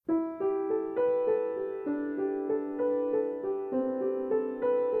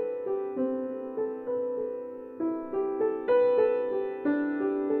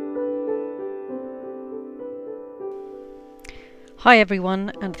Hi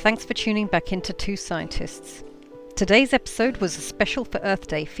everyone, and thanks for tuning back into Two Scientists. Today's episode was a special for Earth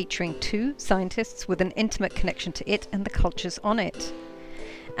Day featuring two scientists with an intimate connection to it and the cultures on it.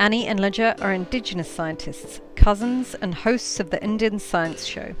 Annie and Ledger are Indigenous scientists, cousins and hosts of the Indian Science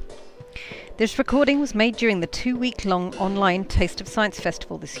Show. This recording was made during the 2-week-long online Taste of Science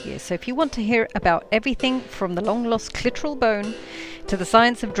Festival this year, so if you want to hear about everything from the long-lost clitoral bone to the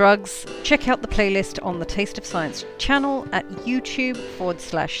science of drugs, check out the playlist on the Taste of Science channel at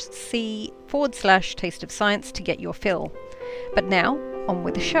YouTube/C/Taste of Science to get your fill. But now, on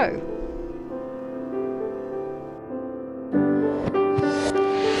with the show.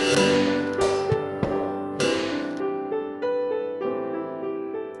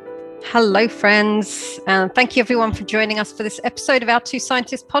 Hello, friends, and thank you everyone for joining us for this episode of our Two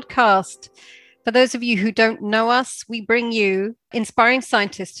Scientists podcast. For those of you who don't know us, we bring you inspiring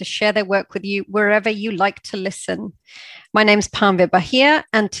scientists to share their work with you wherever you like to listen. My name's Panve Bahia,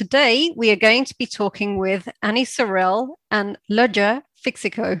 and today we are going to be talking with Annie Sorel and Ledger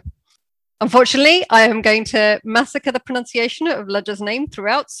Fixico. Unfortunately, I am going to massacre the pronunciation of Ledger's name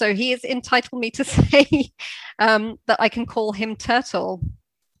throughout, so he has entitled me to say that I can call him Turtle.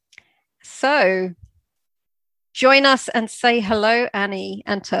 So, join us and say hello, Annie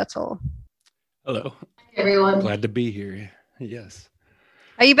and Turtle. Hello. Hi, everyone. Glad to be here. Yes.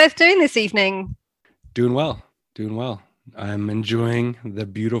 How are you both doing this evening? Doing well. I'm enjoying the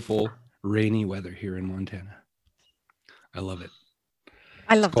beautiful rainy weather here in Montana. I love it.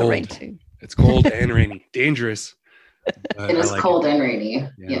 I love the rain too. It's cold and rainy. Dangerous. It is cold and rainy.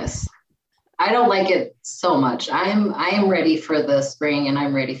 Yeah. Yes. I don't like it so much. I am ready for the spring and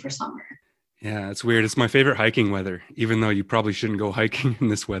I'm ready for summer. Yeah, it's weird. It's my favorite hiking weather, even though you probably shouldn't go hiking in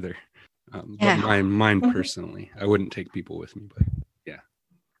this weather. But mine personally, I wouldn't take people with me, but yeah.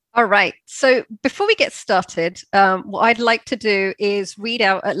 All right. So before we get started, what I'd like to do is read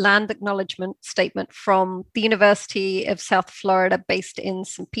out a land acknowledgement statement from the University of South Florida, based in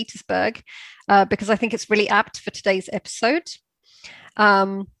St. Petersburg, because I think it's really apt for today's episode.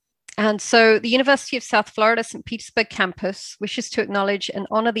 And so the University of South Florida St. Petersburg campus wishes to acknowledge and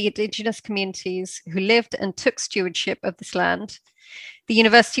honor the Indigenous communities who lived and took stewardship of this land. The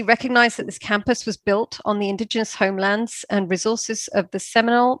university recognized that this campus was built on the Indigenous homelands and resources of the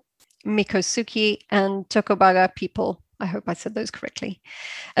Seminole, Miccosukee, and Tocobaga people. I hope I said those correctly,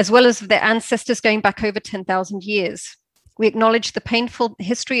 as well as their ancestors going back over 10,000 years. We acknowledge the painful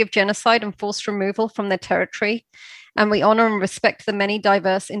history of genocide and forced removal from their territory, and we honor and respect the many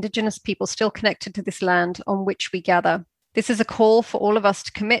diverse Indigenous people still connected to this land on which we gather. This is a call for all of us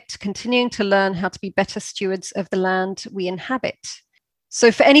to commit to continuing to learn how to be better stewards of the land we inhabit.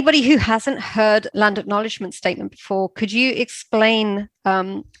 So for anybody who hasn't heard land acknowledgement statement before, could you explain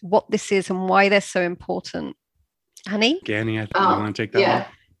what this is and why they're so important? Annie? Annie, I think you want to take that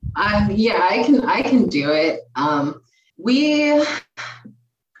one? I can do it. I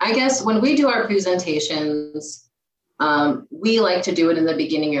guess when we do our presentations, we like to do it in the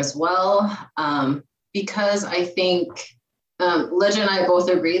beginning as well, because I think Ledger and I both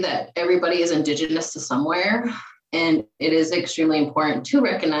agree that everybody is Indigenous to somewhere, and it is extremely important to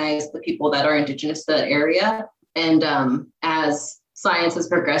recognize the people that are Indigenous to that area. And as science is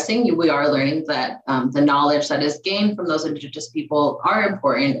progressing, we are learning that the knowledge that is gained from those Indigenous people are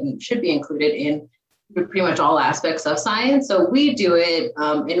important and should be included in pretty much all aspects of science. So we do it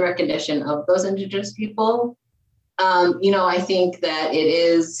in recognition of those Indigenous people. I think that it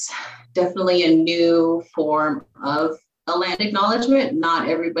is definitely a new form of a land acknowledgement. Not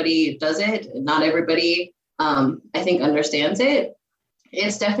everybody does it. Not everybody, I think, understands it.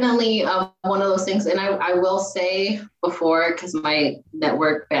 It's definitely one of those things. And I will say before, because my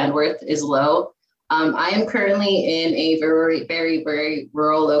network bandwidth is low, I am currently in a very, very, very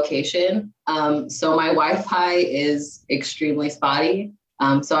rural location. So my Wi-Fi is extremely spotty.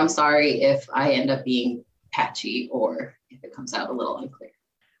 So I'm sorry if I end up being patchy or if it comes out a little unclear.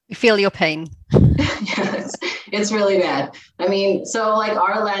 We feel your pain. Yes, it's really bad. I mean, so like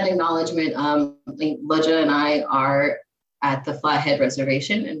our land acknowledgement, Ledger and I are at the Flathead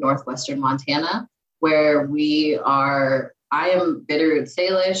Reservation in northwestern Montana, where I am Bitterroot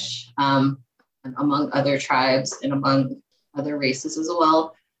Salish, among other tribes and among other races as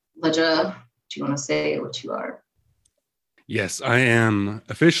well. Ledger, do you want to say what you are? Yes, I am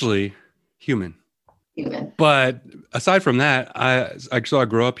officially human. But aside from that, I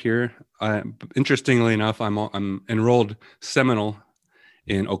grew up here. Interestingly enough, I'm enrolled Seminole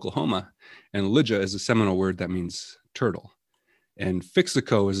in Oklahoma, and Lidja is a Seminole word that means turtle, and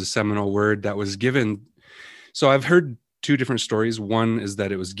Fixico is a Seminole word that was given. So I've heard two different stories. One is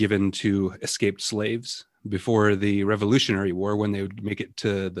that it was given to escaped slaves before the Revolutionary War. When they would make it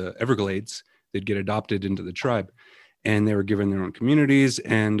to the Everglades, they'd get adopted into the tribe, and they were given their own communities.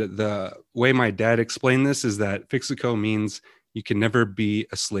 And the way my dad explained this is that Fixico means you can never be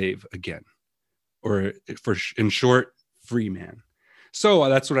a slave again, or in short, free man. So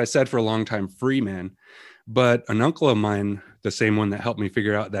that's what I said for a long time, free man. But an uncle of mine, the same one that helped me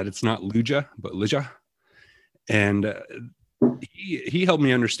figure out that it's not Luja, but Lija, and he helped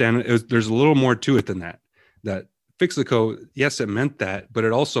me understand there's a little more to it than that. That Fixico, yes, it meant that, but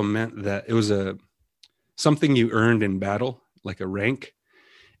it also meant that it was something you earned in battle, like a rank,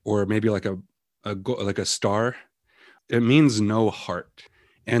 or maybe like a star. It means no heart.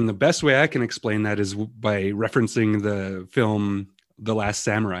 And the best way I can explain that is by referencing the film The Last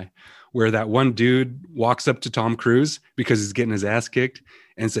Samurai, where that one dude walks up to Tom Cruise because he's getting his ass kicked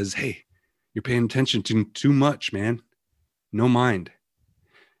and says, "Hey, you're paying attention to too much, man. No mind."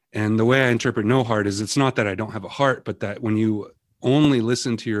 And the way I interpret no heart is it's not that I don't have a heart, but that when you only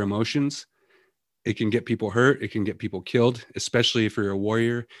listen to your emotions, it can get people hurt. It can get people killed, especially if you're a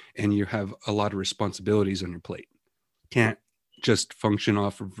warrior and you have a lot of responsibilities on your plate. Can't just function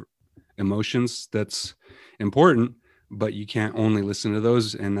off of emotions. That's important, but you can't only listen to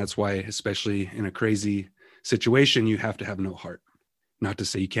those. And that's why, especially in a crazy situation, you have to have no heart. Not to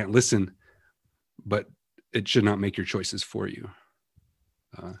say you can't listen, but it should not make your choices for you.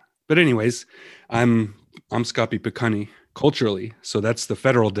 But anyways, I'm Scappi Piikani culturally. So that's the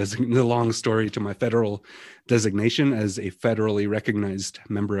the long story to my federal designation as a federally recognized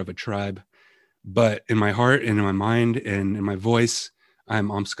member of a tribe. But in my heart and in my mind and in my voice, I'm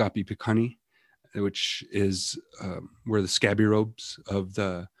Scappi Piikani, which is we're the scabby robes of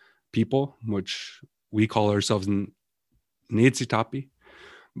the people, which we call ourselves Niitsitapi.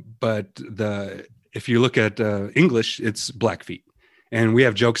 But if you look at English, it's Blackfeet. And we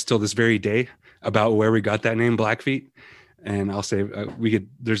have jokes till this very day about where we got that name, Blackfeet. And I'll say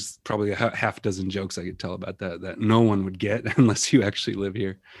there's probably a half dozen jokes I could tell about that no one would get unless you actually live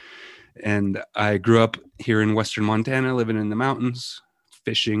here. And I grew up here in Western Montana, living in the mountains,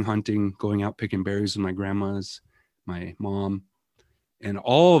 fishing, hunting, going out picking berries with my grandmas, my mom. And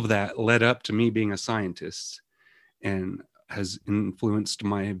all of that led up to me being a scientist and has influenced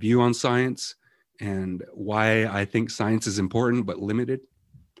my view on science and why I think science is important but limited,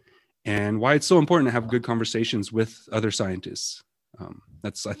 and why it's so important to have good conversations with other scientists.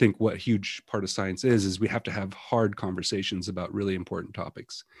 That's, I think, what a huge part of science is we have to have hard conversations about really important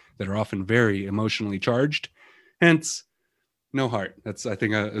topics that are often very emotionally charged, hence no heart. That's, I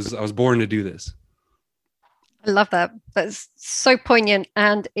think I was born to do this. I love that. That's so poignant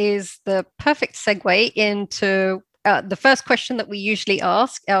and is the perfect segue into the first question that we usually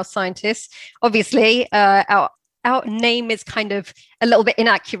ask our scientists. Obviously, our name is kind of a little bit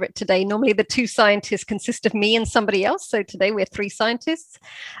inaccurate today. Normally, the two scientists consist of me and somebody else. So today we're three scientists.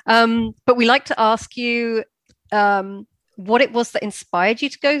 But we like to ask you what it was that inspired you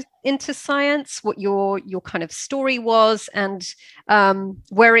to go into science, what your kind of story was, and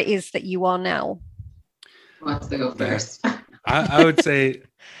where it is that you are now. Who wants to go first? I would say,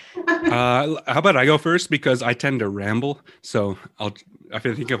 how about I go first, because I tend to ramble. So I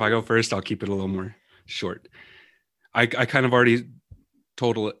think if I go first, I'll keep it a little more short. I kind of already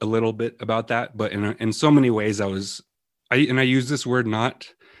told a little bit about that, but in so many ways I use this word not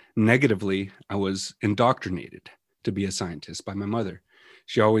negatively. I was indoctrinated to be a scientist by my mother.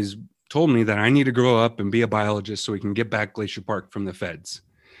 She always told me that I need to grow up and be a biologist so we can get back Glacier Park from the feds.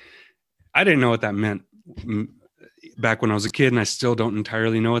 I didn't know what that meant back when I was a kid, and I still don't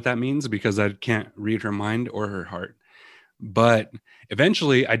entirely know what that means because I can't read her mind or her heart. But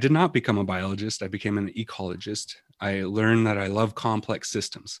eventually I did not become a biologist. I became an ecologist. I learned that I love complex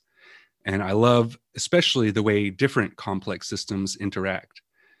systems, and I love especially the way different complex systems interact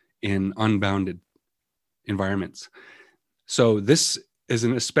in unbounded environments. So this is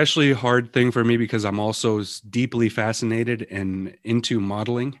an especially hard thing for me because I'm also deeply fascinated and into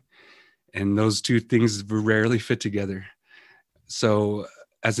modeling, and those two things rarely fit together. So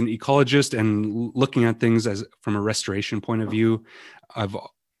as an ecologist and looking at things from a restoration point of view, I've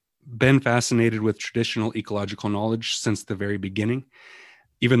been fascinated with traditional ecological knowledge since the very beginning.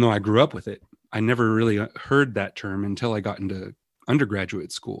 Even though I grew up with it, I never really heard that term until I got into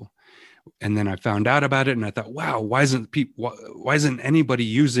undergraduate school. And then I found out about it and I thought, wow, why isn't anybody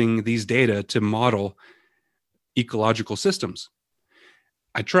using these data to model ecological systems?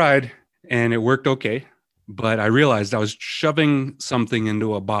 I tried and it worked okay, but I realized I was shoving something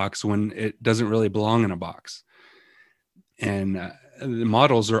into a box when it doesn't really belong in a box. And the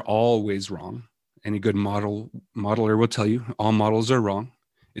models are always wrong. Any good modeler will tell you all models are wrong.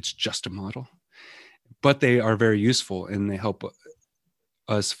 It's just a model. But they are very useful, and they help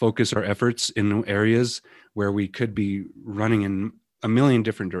us focus our efforts in areas where we could be running in a million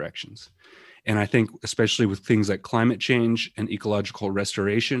different directions. And I think especially with things like climate change and ecological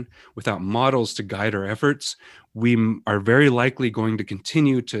restoration, without models to guide our efforts, we are very likely going to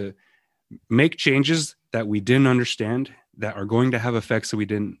continue to make changes that we didn't understand, that are going to have effects that we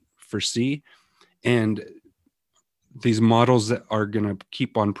didn't foresee. And these models that are going to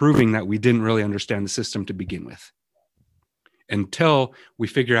keep on proving that we didn't really understand the system to begin with. Until we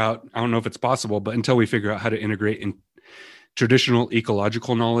figure out, I don't know if it's possible, but until we figure out how to integrate in traditional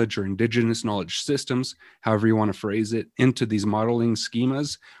ecological knowledge or indigenous knowledge systems, however you want to phrase it, into these modeling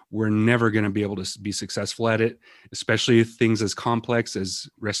schemas, we're never going to be able to be successful at it, especially things as complex as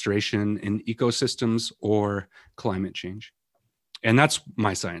restoration in ecosystems or climate change. And that's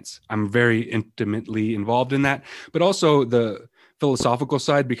my science. I'm very intimately involved in that, but also the philosophical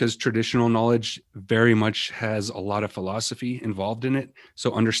side, because traditional knowledge very much has a lot of philosophy involved in it.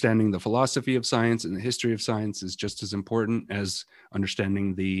 So understanding the philosophy of science and the history of science is just as important as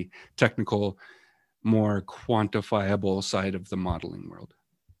understanding the technical, more quantifiable side of the modeling world.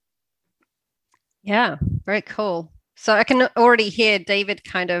 Yeah, very cool. So I can already hear David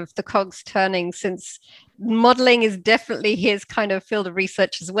kind of the cogs turning, since modeling is definitely his kind of field of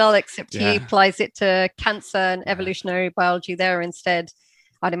research as well, except he applies it to cancer and evolutionary biology there instead.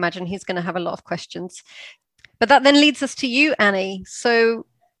 I'd imagine he's going to have a lot of questions. But that then leads us to you, Annie. So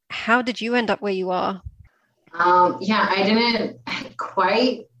how did you end up where you are? I didn't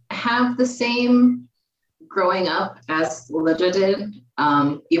quite have the same growing up as Lidja did,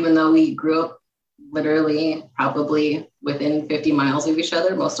 even though we grew up literally probably within 50 miles of each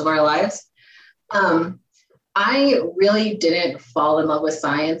other most of our lives. I really didn't fall in love with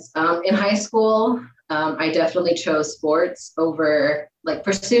science. In high school, I definitely chose sports over like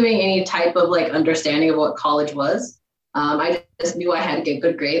pursuing any type of like understanding of what college was. I just knew I had to get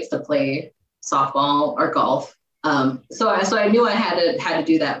good grades to play softball or golf. So I knew I had to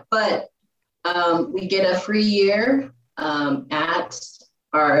do that. But we get a free year at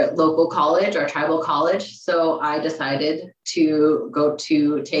our local college, our tribal college. So I decided to go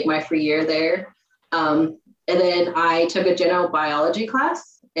to take my free year there. And then I took a general biology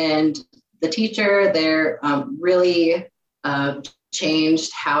class, and the teacher there really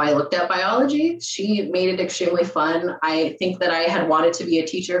changed how I looked at biology. She made it extremely fun. I think that I had wanted to be a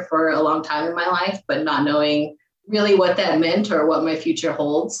teacher for a long time in my life, but not knowing really what that meant or what my future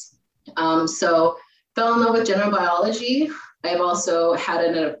holds. So fell in love with general biology. I've also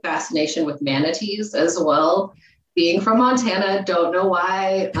had a fascination with manatees as well. Being from Montana, don't know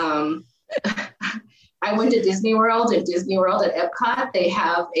why. I went to Disney World, and Disney World at Epcot, they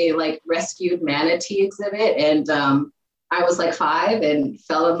have a like rescued manatee exhibit. And I was like 5 and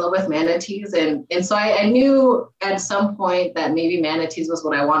fell in love with manatees. And so I knew at some point that maybe manatees was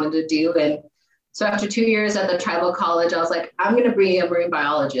what I wanted to do. And so after 2 years at the tribal college, I was like, I'm going to be a marine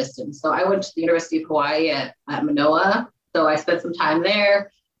biologist. And so I went to the University of Hawaii at Manoa. So I spent some time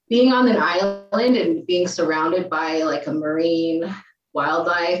there. Being on an island and being surrounded by like a marine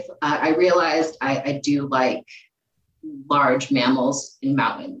wildlife, I realized I do like large mammals in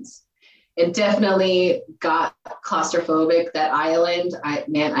mountains, and definitely got claustrophobic. That island,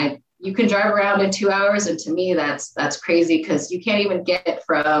 you can drive around in 2 hours, and to me that's crazy, because you can't even get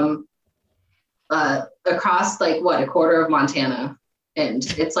from across like a quarter of Montana, and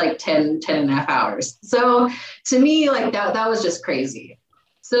it's like 10 and a half hours. So to me, like that was just crazy.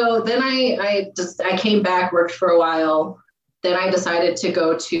 So then I came back, worked for a while. Then I decided to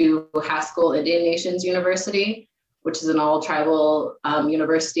go to Haskell Indian Nations University, which is an all tribal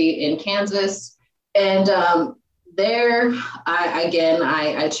university in Kansas. And there,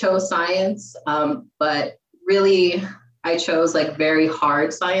 I chose science, but really I chose like very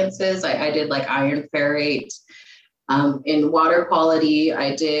hard sciences. I did like iron ferrate. In water quality,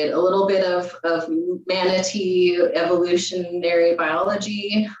 I did a little bit of manatee evolutionary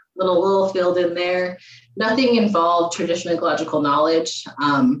biology, little field in there. Nothing involved traditional ecological knowledge.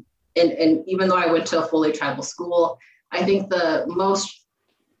 And even though I went to a fully tribal school, I think the most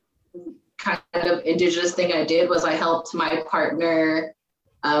kind of indigenous thing I did was I helped my partner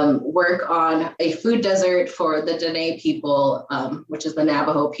work on a food desert for the Dene people, which is the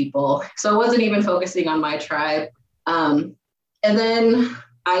Navajo people. So it wasn't even focusing on my tribe. And then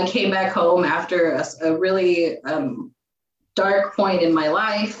I came back home after a really dark point in my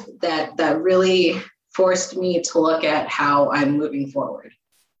life that really forced me to look at how I'm moving forward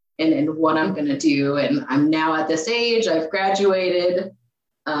and what I'm going to do. And I'm now at this age, I've graduated.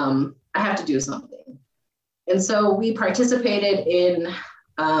 I have to do something. And so we participated in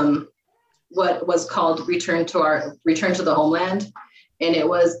what was called Return to the Homeland. And it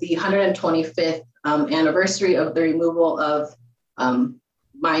was the 125th anniversary of the removal of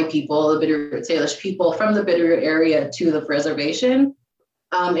my people, the Bitterroot Salish people, from the Bitterroot area to the reservation.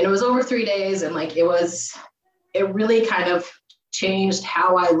 And it was over 3 days. And like, it really kind of changed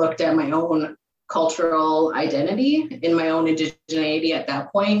how I looked at my own cultural identity and my own indigeneity at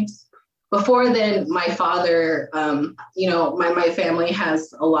that point. Before then, my father, my family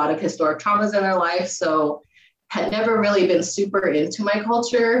has a lot of historic traumas in their life, so had never really been super into my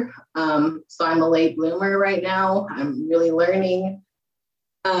culture. So I'm a late bloomer right now. I'm really learning.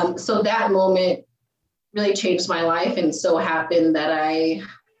 So that moment really changed my life, and so happened that I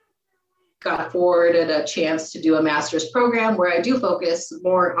got afforded a chance to do a master's program where I do focus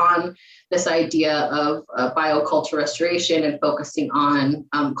more on this idea of bioculture restoration and focusing on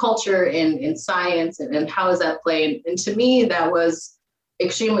culture and science and how does that play. And to me, that was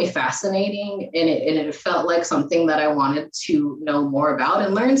extremely fascinating, and it felt like something that I wanted to know more about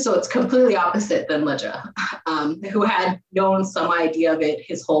and learn. So it's completely opposite than Leja, who had known some idea of it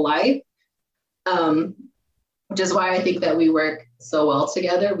his whole life. Which is why I think that we work so well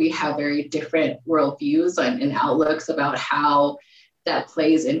together. We have very different worldviews and outlooks about how that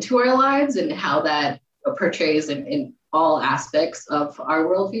plays into our lives and how that portrays in all aspects of our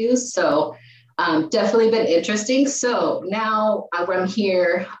worldviews. So definitely been interesting. So now I'm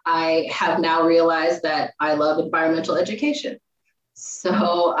here, I have now realized that I love environmental education.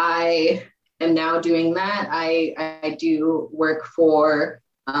 So I am now doing that. I do work for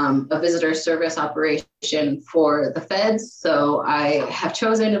a visitor service operation for the feds. So I have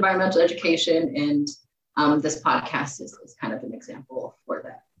chosen environmental education, and this podcast is kind of an example for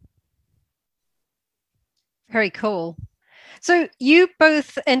that. Very cool. So you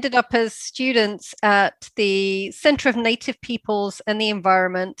both ended up as students at the Center of Native Peoples and the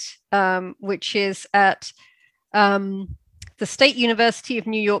Environment, which is at the State University of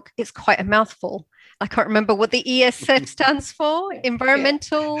New York. It's quite a mouthful. I can't remember what the ESF stands for.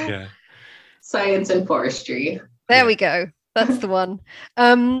 Environmental Science and Forestry. There we go. That's the one.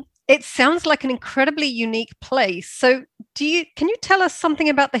 It sounds like an incredibly unique place. So can you tell us something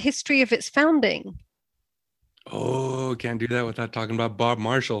about the history of its founding? Oh, can't do that without talking about Bob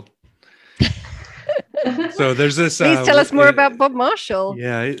Marshall. So there's this. Please tell us more about Bob Marshall.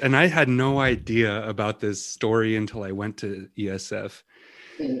 Yeah, and I had no idea about this story until I went to ESF.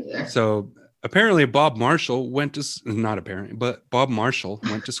 So apparently Bob Marshall went to school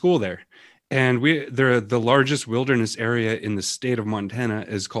there. And the largest wilderness area in the state of Montana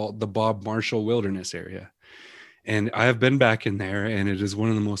is called the Bob Marshall Wilderness Area. And I have been back in there, and it is one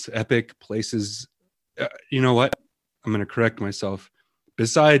of the most epic places. You know what? I'm going to correct myself.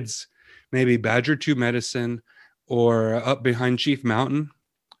 Besides maybe Badger 2 Medicine or up behind Chief Mountain,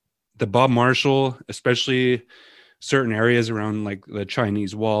 the Bob Marshall, especially certain areas around like the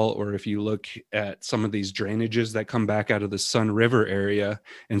Chinese Wall, or if you look at some of these drainages that come back out of the Sun River area,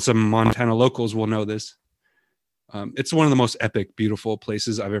 and some Montana locals will know this. It's one of the most epic, beautiful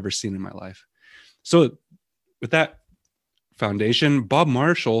places I've ever seen in my life. So with that foundation, Bob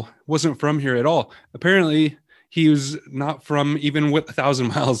Marshall wasn't from here at all. Apparently, he was not from even 1,000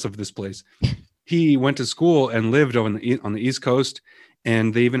 miles of this place. He went to school and lived on the East Coast,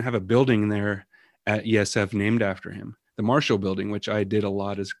 and they even have a building there at ESF named after him, the Marshall Building, which I did a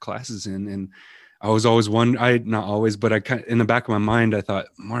lot of classes in. And I was always in the back of my mind, I thought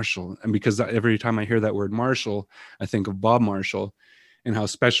Marshall. And because every time I hear that word Marshall, I think of Bob Marshall and how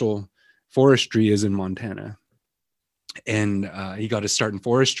special forestry is in Montana. And he got his start in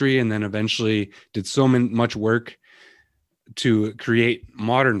forestry, and then eventually did so much work to create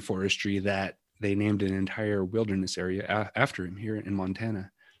modern forestry that they named an entire wilderness area after him here in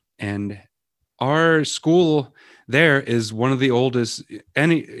Montana. And our school there is one of the oldest,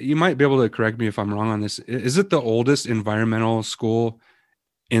 and you might be able to correct me if I'm wrong on this. Is it the oldest environmental school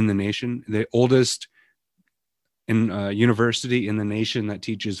in the nation? The oldest university in the nation that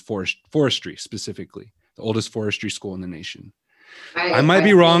teaches forestry specifically? The oldest forestry school in the nation. I might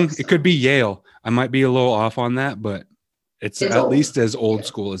be wrong. So. It could be Yale. I might be a little off on that, but it's at least as old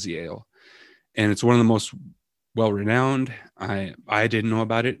school as Yale. And it's one of the most well-renowned. I didn't know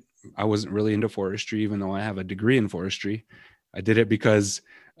about it. I wasn't really into forestry, even though I have a degree in forestry. I did it because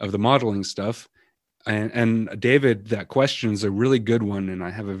of the modeling stuff. And David, that question is a really good one, and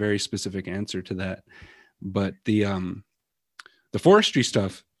I have a very specific answer to that. But the forestry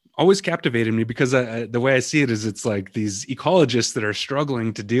stuff always captivated me because the way I see it is it's like these ecologists that are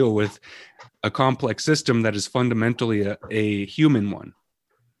struggling to deal with a complex system that is fundamentally a human one.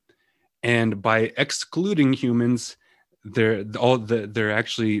 And by excluding humans, they're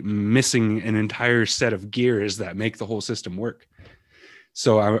actually missing an entire set of gears that make the whole system work.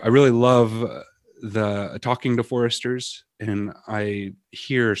 So I really love the talking to foresters, and I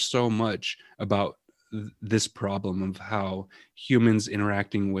hear so much about this problem of how humans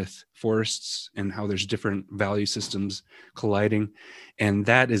interacting with forests and how there's different value systems colliding. And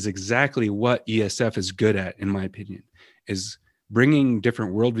that is exactly what ESF is good at, in my opinion, is bringing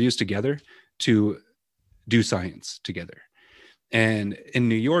different worldviews together to do science together. And in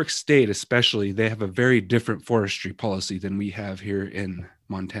New York State, especially, they have a very different forestry policy than we have here in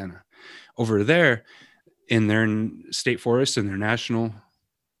Montana. Over there, in their state forests and their national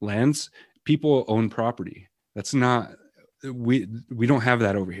lands, people own property. That's not, we don't have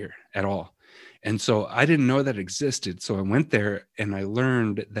that over here at all. And so I didn't know that existed. So I went there and I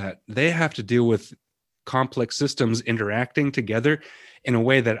learned that they have to deal with complex systems interacting together in a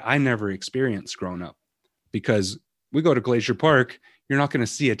way that I never experienced growing up. Because we go to Glacier Park, you're not going to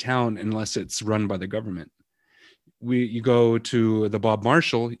see a town unless it's run by the government. You go to the Bob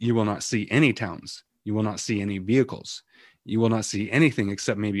Marshall, you will not see any towns. You will not see any vehicles. You will not see anything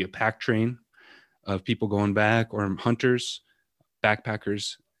except maybe a pack train of people going back, or hunters,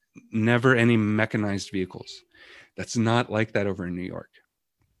 backpackers, never any mechanized vehicles. That's not like that over in New York.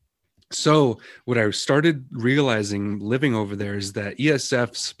 So what I started realizing living over there is that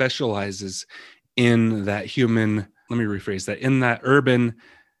ESF specializes in that human, let me rephrase that, in that urban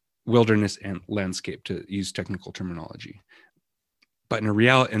wilderness and landscape, to use technical terminology. But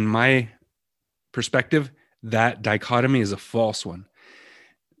in my perspective, that dichotomy is a false one.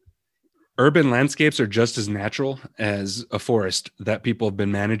 Urban landscapes are just as natural as a forest that people have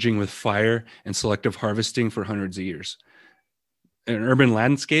been managing with fire and selective harvesting for hundreds of years. An urban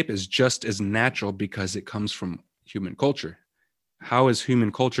landscape is just as natural because it comes from human culture. How is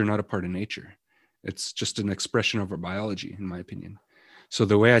human culture not a part of nature? It's just an expression of our biology, in my opinion. So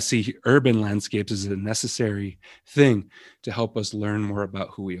the way I see urban landscapes is a necessary thing to help us learn more about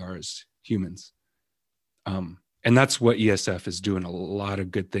who we are as humans. And that's what ESF is doing a lot of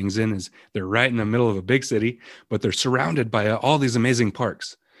good things in, is they're right in the middle of a big city, but they're surrounded by all these amazing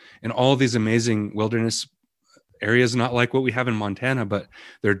parks and all these amazing wilderness areas, not like what we have in Montana, but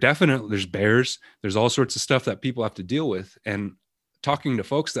there's bears, there's all sorts of stuff that people have to deal with. And talking to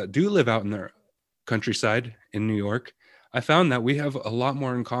folks that do live out in their countryside in New York, I found that we have a lot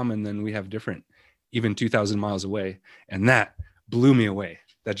more in common than we have different, even 2,000 miles away. And that blew me away.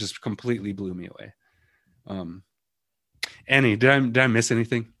 That just completely blew me away. Annie, did I miss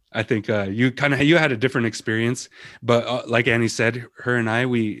anything? I think you had a different experience, but like Annie said, her and I,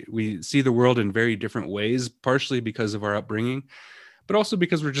 we see the world in very different ways, partially because of our upbringing, but also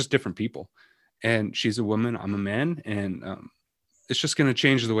because we're just different people. And she's a woman, I'm a man, and it's just going to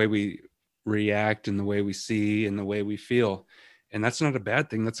change the way we react and the way we see and the way we feel. And that's not a bad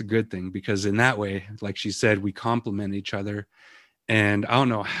thing. That's a good thing, because in that way, like she said, we complement each other. And I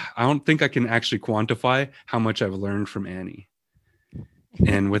don't think I can actually quantify how much I've learned from Annie.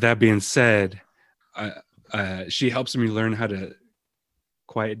 And with that being said, she helps me learn how to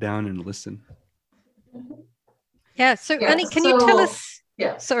quiet down and listen. Yeah. So Annie, can you tell us?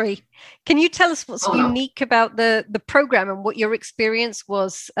 Yeah. Sorry. Can you tell us what's unique about the program and what your experience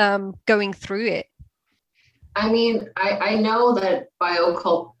was going through it? I mean, I know that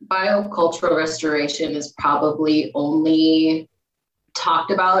biocultural restoration is probably only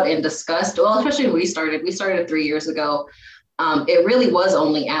talked about and discussed, well, especially when we started 3 years ago. It really was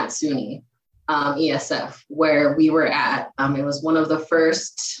only at SUNY ESF where we were at. It was one of the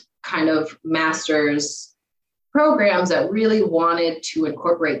first kind of master's programs that really wanted to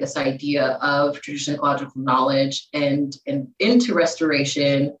incorporate this idea of traditional ecological knowledge and into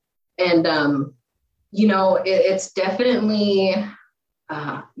restoration. And it's definitely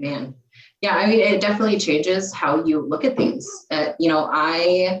it definitely changes how you look at things.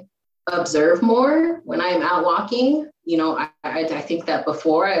 I observe more when I'm out walking. I think that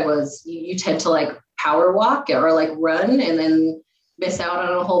before you tend to like power walk or like run and then miss out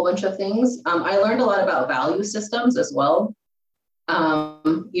on a whole bunch of things. I learned a lot about value systems as well.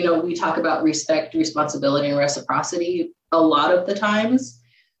 We talk about respect, responsibility, and reciprocity a lot of the times.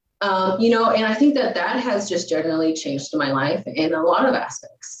 And I think that has just generally changed my life in a lot of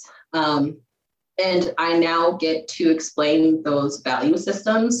aspects. And I now get to explain those value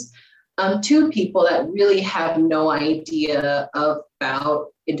systems to people that really have no idea about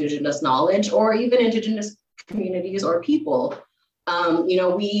Indigenous knowledge or even Indigenous communities or people.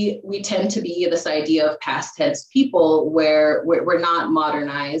 We tend to be this idea of past tense people where we're not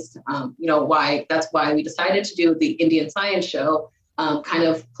modernized. That's why we decided to do the Indian Science Show, kind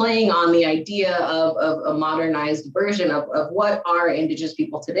of playing on the idea of a modernized version of what are Indigenous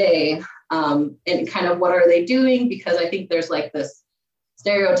people today, and kind of what are they doing? Because I think there's like this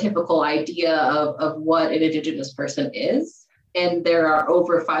stereotypical idea of what an Indigenous person is. And there are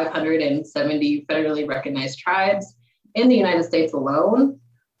over 570 federally recognized tribes in the United States alone.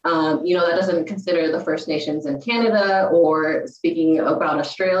 That doesn't consider the First Nations in Canada, or speaking about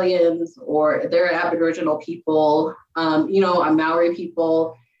Australians, or their Aboriginal people, Maori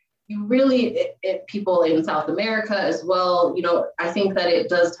people, people in South America as well. I think that it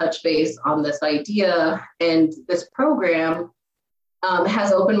does touch base on this idea, and this program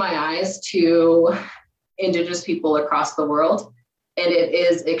has opened my eyes to Indigenous people across the world. And it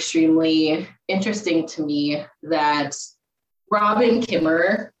is extremely interesting to me that Robin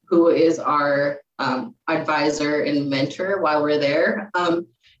Kimmer, who is our advisor and mentor while we're there,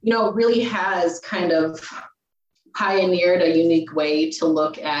 really has kind of pioneered a unique way to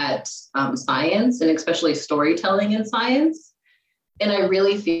look at science, and especially storytelling in science. And I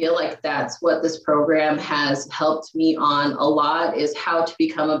really feel like that's what this program has helped me on a lot, is how to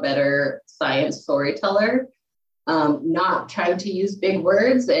become a better science storyteller, not trying to use big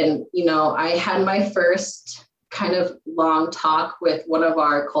words. And, I had my first kind of long talk with one of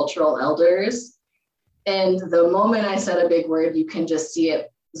our cultural elders. And the moment I said a big word, you can just see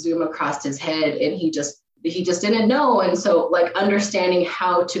it zoom across his head, and he just didn't know. And so, like, understanding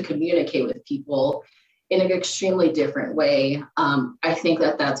how to communicate with people in an extremely different way. I think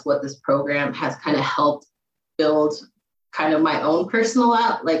that that's what this program has kind of helped build kind of my own personal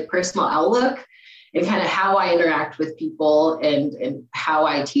outlook, and kind of how I interact with people, and how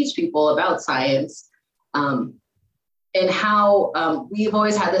I teach people about science. And how we've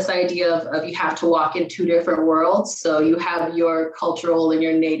always had this idea of you have to walk in two different worlds. So you have your cultural and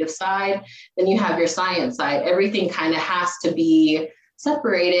your native side, then you have your science side. Everything kind of has to be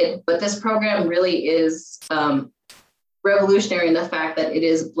separated, but this program really is revolutionary in the fact that it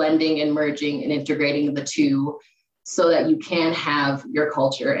is blending and merging and integrating the two, so that you can have your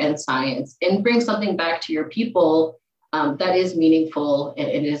culture and science and bring something back to your people that is meaningful, and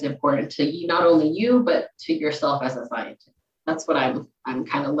it is important to you, not only you, but to yourself as a scientist. That's what I'm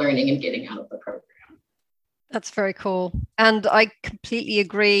kind of learning and getting out of the program. That's very cool. And I completely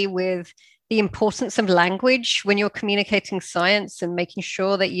agree with the importance of language when you're communicating science, and making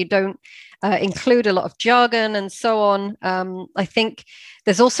sure that you don't include a lot of jargon and so on. I think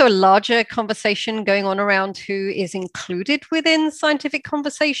there's also a larger conversation going on around who is included within scientific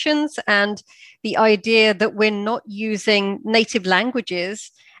conversations, and the idea that we're not using native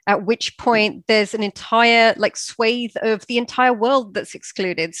languages, at which point there's an entire swathe of the entire world that's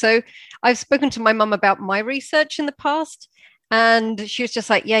excluded. So I've spoken to my mum about my research in the past, and she was just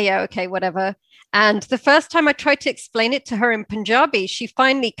like, yeah, okay, whatever. And the first time I tried to explain it to her in Punjabi, she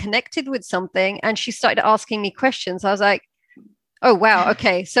finally connected with something, and she started asking me questions. I was like, oh, wow,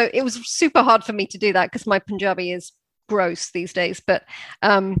 okay. So it was super hard for me to do that, because my Punjabi is gross these days. But,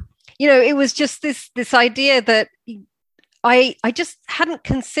 it was just this idea that I just hadn't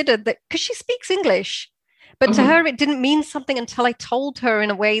considered that, because she speaks English, but to her, it didn't mean something until I told her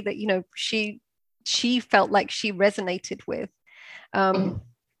in a way that, she felt like she resonated with.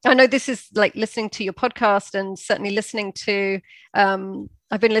 I know this is like listening to your podcast, and certainly listening to,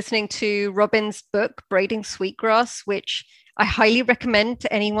 I've been listening to Robin's book, Braiding Sweetgrass, which I highly recommend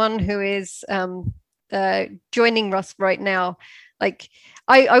to anyone who is joining us right now.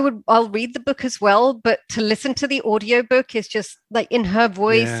 I'll read the book as well, but to listen to the audiobook is just like, in her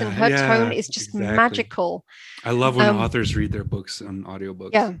voice and her tone is just magical. I love when authors read their books on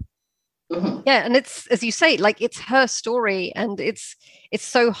audiobooks. Yeah. Yeah, and it's, as you say, like, it's her story, and it's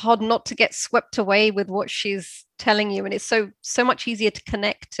so hard not to get swept away with what she's telling you, and it's so much easier to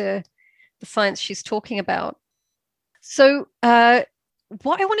connect to the science she's talking about. So what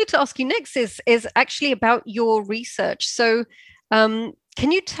I wanted to ask you next is actually about your research. So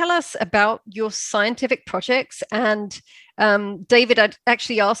can you tell us about your scientific projects? And David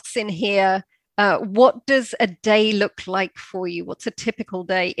actually asks in here, what does a day look like for you? What's a typical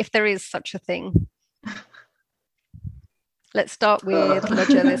day, if there is such a thing? Let's start with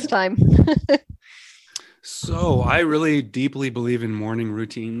Roger this time. So I really deeply believe in morning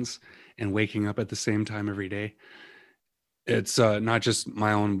routines and waking up at the same time every day. It's not just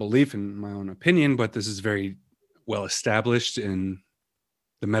my own belief and my own opinion, but this is very well established in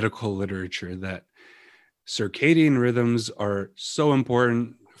the medical literature that circadian rhythms are so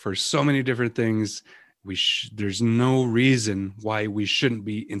important for so many different things. There's no reason why we shouldn't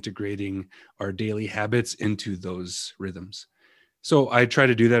be integrating our daily habits into those rhythms. So I try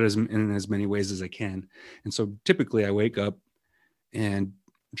to do that in as many ways as I can. And so typically I wake up and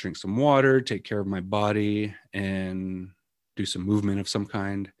drink some water, take care of my body, and do some movement of some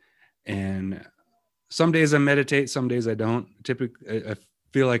kind. And some days I meditate, some days I don't. Typically, I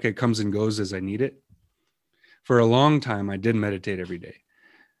feel like it comes and goes as I need it. For a long time, I did meditate every day,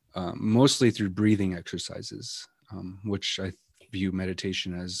 mostly through breathing exercises, which I view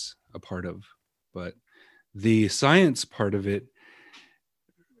meditation as a part of. But the science part of it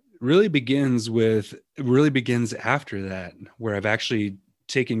really begins after that, where I've actually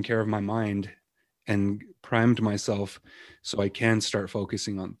taken care of my mind and primed myself so I can start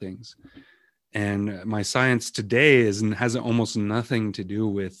focusing on things. And my science today has almost nothing to do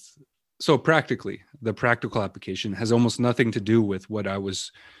with, so practically, the practical application has almost nothing to do with what I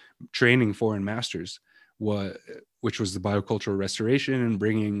was training for in master's, which was the biocultural restoration and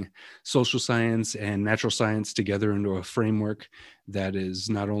bringing social science and natural science together into a framework that is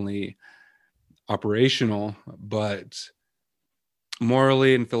not only operational, but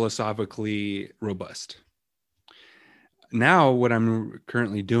morally and philosophically robust. Now, what I'm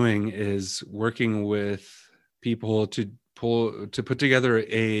currently doing is working with people to put together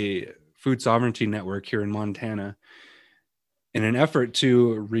a food sovereignty network here in Montana in an effort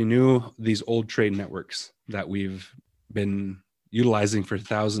to renew these old trade networks that we've been utilizing for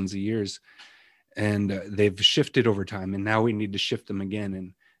thousands of years. And they've shifted over time, and now we need to shift them again.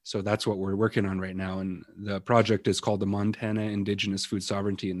 And so that's what we're working on right now. And the project is called the Montana Indigenous Food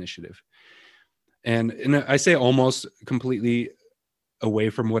Sovereignty Initiative. And I say almost completely away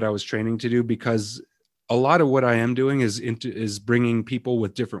from what I was training to do, because a lot of what I am doing is bringing people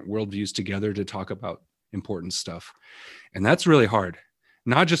with different worldviews together to talk about important stuff. And that's really hard,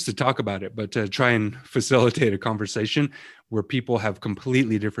 not just to talk about it, but to try and facilitate a conversation where people have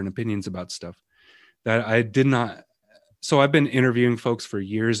completely different opinions about stuff that I did not. So I've been interviewing folks for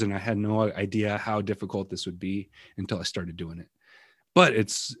years, and I had no idea how difficult this would be until I started doing it. But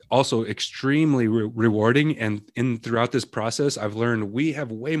it's also extremely rewarding. And throughout this process, I've learned we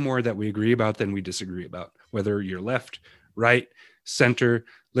have way more that we agree about than we disagree about, whether you're left, right, center,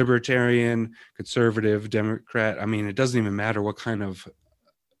 libertarian, conservative, Democrat. I mean, it doesn't even matter what kind of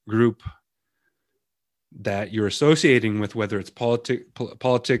group that you're associating with, whether it's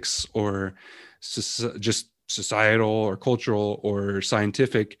politics or just societal or cultural or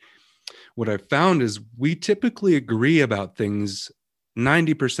scientific. What I've found is we typically agree about things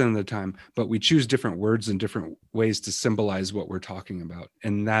 90% of the time, but we choose different words and different ways to symbolize what we're talking about.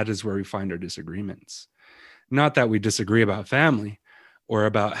 And that is where we find our disagreements. Not that we disagree about family or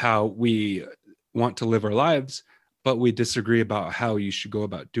about how we want to live our lives, but we disagree about how you should go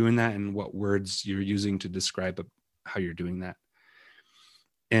about doing that and what words you're using to describe how you're doing that.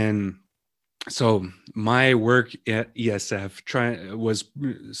 And so my work at ESF was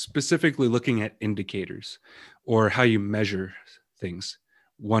specifically looking at indicators, or how you measure things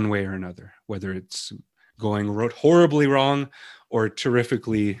one way or another, whether it's going horribly wrong or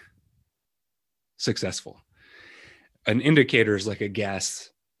terrifically successful. An indicator is like a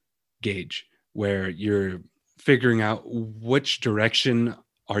gas gauge where you're figuring out which direction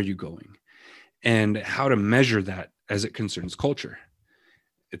are you going and how to measure that as it concerns culture.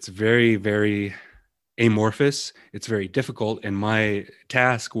 It's very, very amorphous. It's very difficult. And my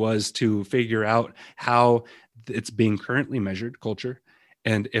task was to figure out how it's being currently measured, culture,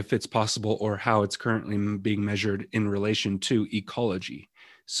 and if it's possible, or how it's currently being measured in relation to ecology.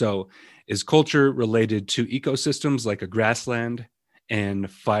 So is culture related to ecosystems like a grassland and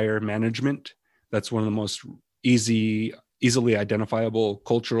fire management? That's one of the most easily identifiable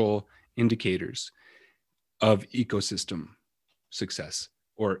cultural indicators of ecosystem success,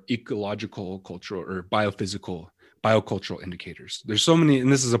 or ecological, cultural, or biocultural indicators. There's so many,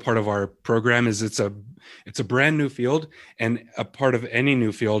 and this is a part of our program. It's a brand new field, and a part of any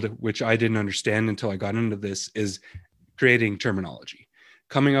new field, which I didn't understand until I got into this, is creating terminology,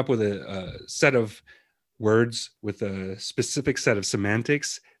 coming up with a set of words with a specific set of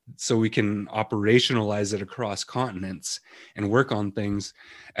semantics, so we can operationalize it across continents and work on things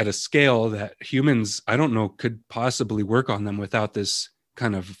at a scale that humans, I don't know, could possibly work on them without this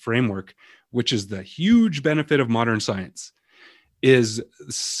kind of framework, which is the huge benefit of modern science, is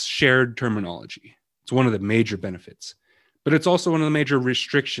shared terminology. It's one of the major benefits, but it's also one of the major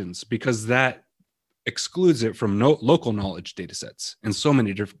restrictions, because that excludes it from local knowledge data sets in so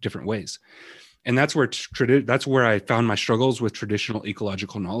many different ways. And that's where I found my struggles with traditional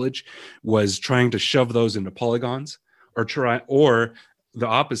ecological knowledge, was trying to shove those into polygons, or the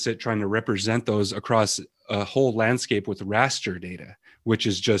opposite, trying to represent those across a whole landscape with raster data, which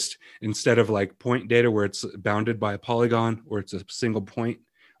is just, instead of like point data where it's bounded by a polygon, or it's a single point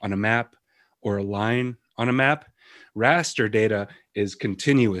on a map or a line on a map, Raster data is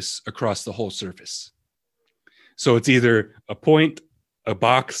continuous across the whole surface. So it's either a point, a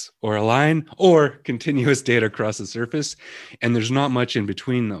box, or a line, or continuous data across the surface. And there's not much in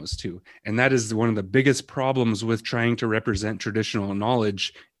between those two. And that is one of the biggest problems with trying to represent traditional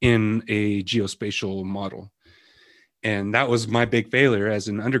knowledge in a geospatial model. And that was my big failure as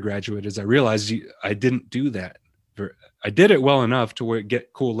an undergraduate, is I realized I didn't do that. I did it well enough to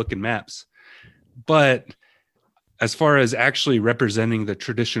get cool looking maps. But as far as actually representing the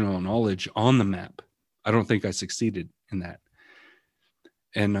traditional knowledge on the map, I don't think I succeeded in that.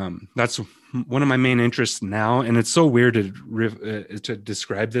 And that's one of my main interests now. And it's so weird to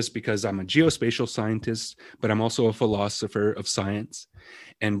describe this, because I'm a geospatial scientist, but I'm also a philosopher of science.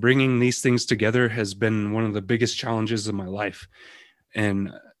 And bringing these things together has been one of the biggest challenges of my life.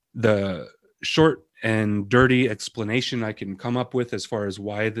 And the short and dirty explanation I can come up with as far as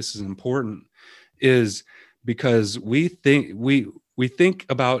why this is important is because we think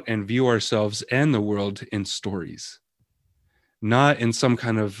about and view ourselves and the world in stories, not in some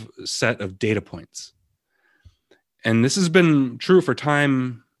kind of set of data points. And this has been true for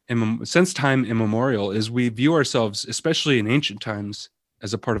since time immemorial, is we view ourselves, especially in ancient times,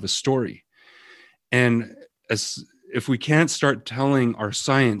 as a part of a story. And if we can't start telling our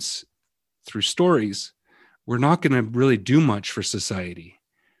science through stories, we're not going to really do much for society.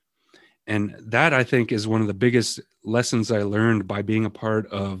 And that, I think, is one of the biggest lessons I learned by being a part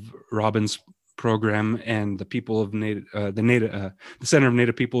of Robin's program and the people of the Center of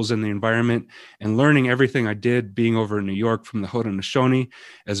Native Peoples and the Environment, and learning everything I did being over in New York from the Haudenosaunee,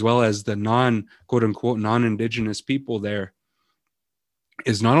 as well as the quote unquote non-Indigenous people there,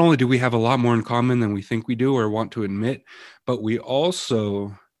 is not only do we have a lot more in common than we think we do or want to admit, but we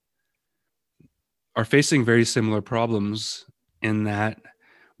also are facing very similar problems in that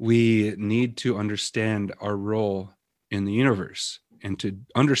we need to understand our role in the universe. And to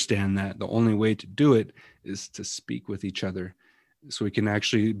understand that, the only way to do it is to speak with each other so we can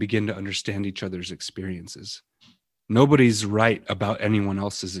actually begin to understand each other's experiences. Nobody's right about anyone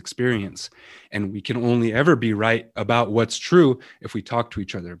else's experience. And we can only ever be right about what's true if we talk to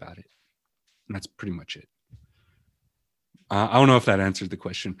each other about it. And that's pretty much it. I don't know if that answered the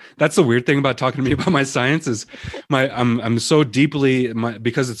question. That's the weird thing about talking to me about my science is I'm so deeply,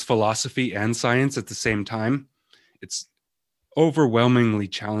 because it's philosophy and science at the same time, it's overwhelmingly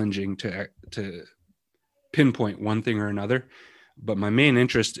challenging to pinpoint one thing or another. But my main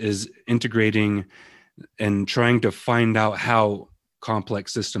interest is integrating and trying to find out how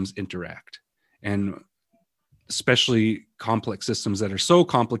complex systems interact, and especially complex systems that are so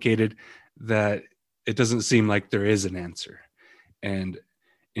complicated that it doesn't seem like there is an answer. And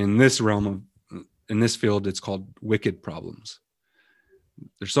in this in this field, it's called wicked problems.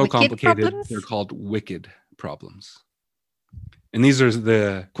 They're so complicated, they're called wicked problems. And these are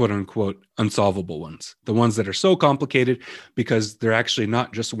the quote unquote unsolvable ones, the ones that are so complicated because they're actually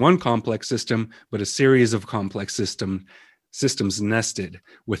not just one complex system, but a series of complex systems nested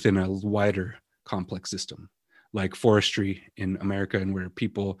within a wider complex system, like forestry in America, and where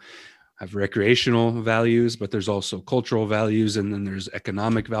people have recreational values, but there's also cultural values, and then there's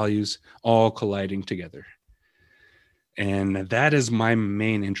economic values, all colliding together. And that is my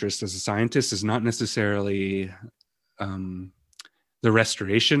main interest as a scientist, is not necessarily the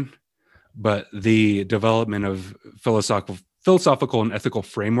restoration, but the development of philosophical and ethical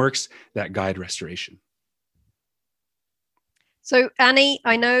frameworks that guide restoration. So Annie,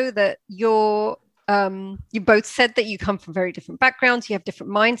 I know that you both said that you come from very different backgrounds, you have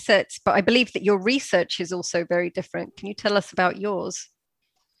different mindsets, but I believe that your research is also very different. Can you tell us about yours?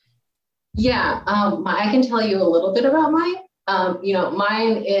 Yeah, I can tell you a little bit about mine.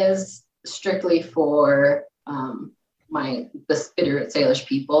 Mine is strictly for the Spirit Salish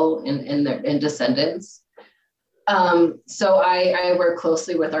people and descendants. So I work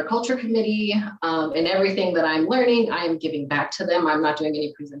closely with our culture committee, and everything that I'm learning, I'm giving back to them. I'm not doing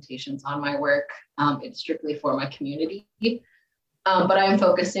any presentations on my work. It's strictly for my community. But I'm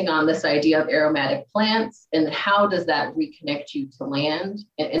focusing on this idea of aromatic plants and how does that reconnect you to land,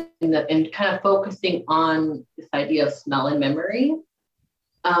 and kind of focusing on this idea of smell and memory.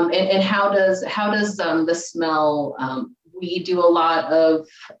 And how does the smell, we do a lot of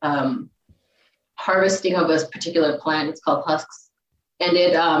harvesting of a particular plant. It's called husks, and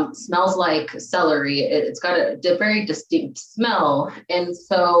it smells like celery. It's got a very distinct smell. And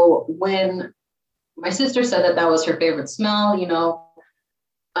so when my sister said that was her favorite smell,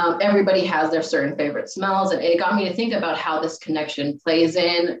 everybody has their certain favorite smells, and it got me to think about how this connection plays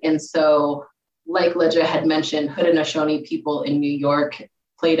in. And so, like Leja had mentioned, Haudenosaunee people in New York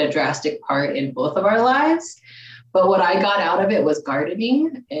played a drastic part in both of our lives. But what I got out of it was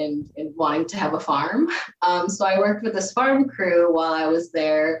gardening and wanting to have a farm. So I worked with this farm crew while I was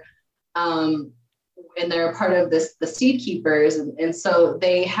there. And they're part of the seed keepers. And so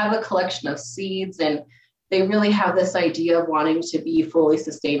they have a collection of seeds, and they really have this idea of wanting to be fully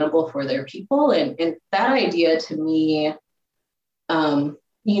sustainable for their people. And that idea to me,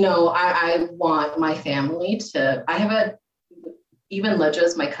 I want my family to, even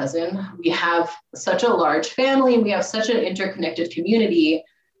Leja's my cousin, we have such a large family, we have such an interconnected community.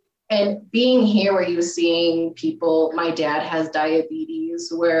 And being here where you're seeing people, my dad has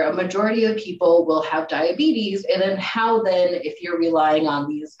diabetes, where a majority of people will have diabetes. And then if you're relying on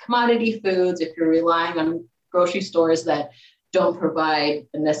these commodity foods, if you're relying on grocery stores that don't provide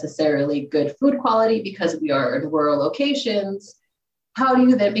necessarily good food quality because we are in rural locations, how do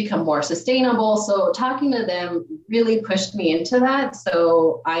you then become more sustainable? So talking to them really pushed me into that.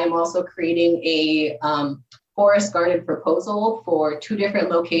 So I am also creating a forest garden proposal for 2 different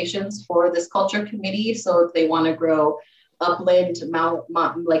locations for this culture committee. So if they want to grow upland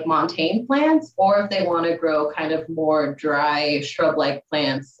like montane plants, or if they want to grow kind of more dry shrub-like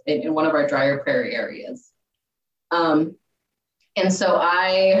plants in one of our drier prairie areas. And so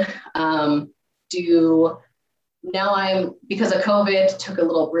I because of COVID, took a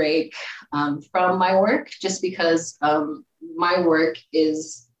little break from my work, just because my work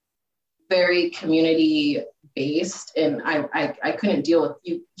is very community based, and I couldn't you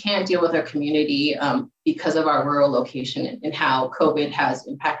can't deal with our community because of our rural location and how COVID has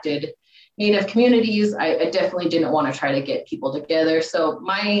impacted Native communities. I definitely didn't want to try to get people together. So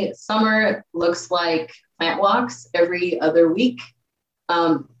my summer looks like plant walks every other week,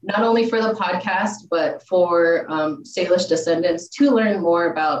 not only for the podcast, but for Salish descendants to learn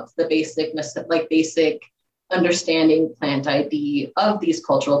more about the basic understanding plant ID of these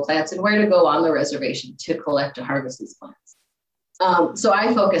cultural plants and where to go on the reservation to collect and harvest these plants. So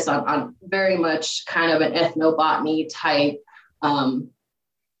I focus on very much kind of an ethnobotany type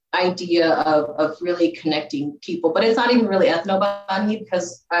idea of really connecting people, but it's not even really ethnobotany,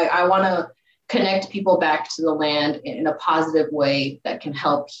 because I want to connect people back to the land in a positive way that can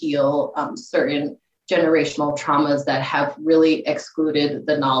help heal certain generational traumas that have really excluded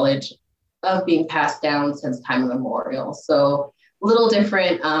the knowledge of being passed down since time immemorial. So a little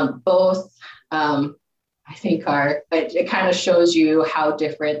different, both I think it kind of shows you how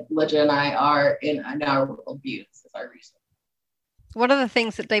different Leja and I are in our worldviews as our research. One of the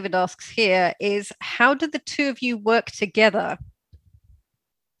things that David asks here is, how did the 2 of you work together?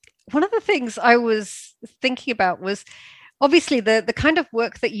 One of the things I was thinking about was, obviously the kind of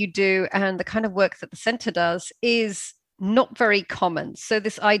work that you do and the kind of work that the center does is not very common. So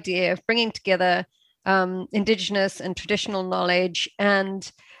this idea of bringing together Indigenous and traditional knowledge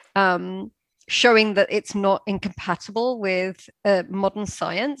and showing that it's not incompatible with modern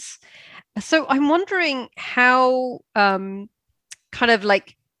science. So I'm wondering how kind of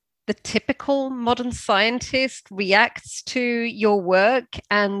like the typical modern scientist reacts to your work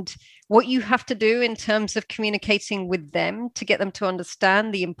and what you have to do in terms of communicating with them to get them to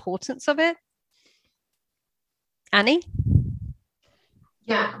understand the importance of it. Annie?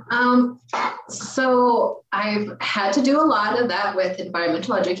 Yeah, so I've had to do a lot of that with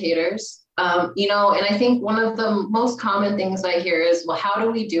environmental educators, and I think one of the most common things I hear is, well, how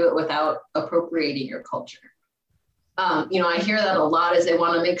do we do it without appropriating your culture? I hear that a lot, is they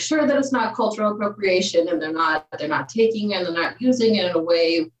want to make sure that it's not cultural appropriation and they're not taking it and they're not using it in a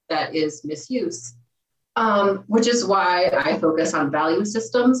way that is misuse. Which is why I focus on value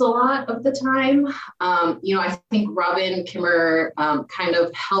systems a lot of the time. I think Robin Kimmer kind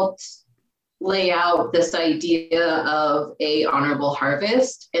of helped lay out this idea of a honorable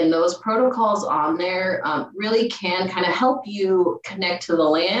harvest, and those protocols on there really can kind of help you connect to the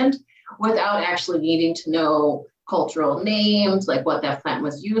land without actually needing to know cultural names, like what that plant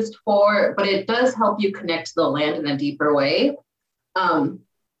was used for, but it does help you connect to the land in a deeper way.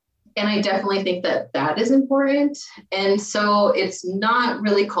 And I definitely think that is important. And so it's not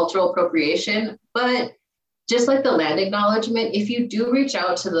really cultural appropriation, but just like the land acknowledgement, if you do reach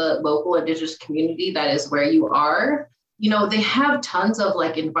out to the local Indigenous community that is where you are, they have tons of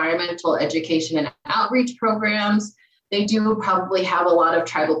like environmental education and outreach programs. They do probably have a lot of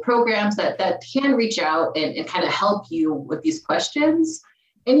tribal programs that can reach out and kind of help you with these questions.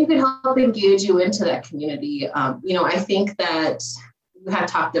 And you can help engage you into that community. I think that you had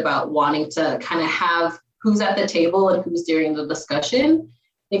talked about wanting to kind of have who's at the table and who's during the discussion.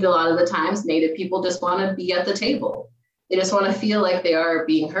 I think a lot of the times Native people just want to be at the table. They just want to feel like they are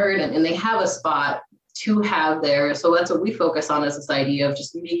being heard and they have a spot to have there. So that's what we focus on, is this idea of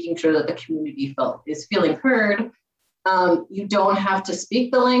just making sure that the community is feeling heard. You don't have to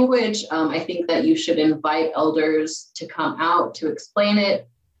speak the language. I think that you should invite elders to come out to explain it.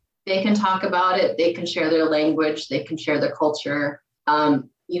 They can talk about it. They can share their language. They can share their culture.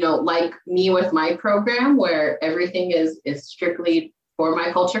 Like me with my program, where everything is strictly for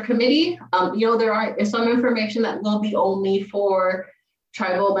my culture committee. There is some information that will be only for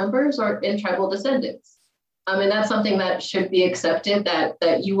tribal members and tribal descendants. And that's something that should be accepted,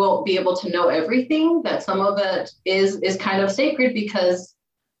 that you won't be able to know everything, that some of it is kind of sacred, because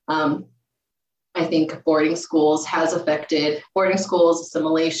I think boarding schools,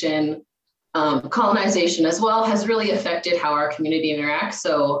 assimilation, colonization as well, has really affected how our community interacts.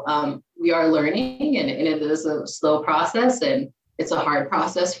 So we are learning, and it is a slow process, and it's a hard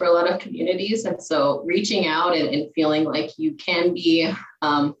process for a lot of communities. And so reaching out and feeling like you can be,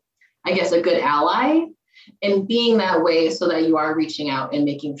 a good ally, and being that way so that you are reaching out and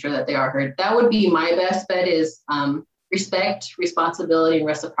making sure that they are heard. That would be my best bet, is respect, responsibility, and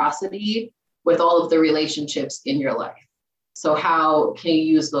reciprocity with all of the relationships in your life. So how can you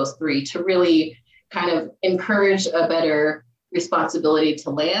use those three to really kind of encourage a better responsibility to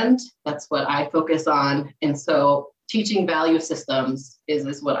land? That's what I focus on. And so teaching value systems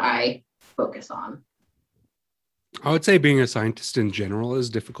is what I focus on. I would say being a scientist in general is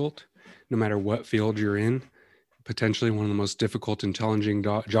difficult, no matter what field you're in. Potentially one of the most difficult and challenging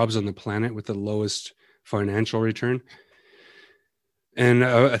jobs on the planet, with the lowest financial return. And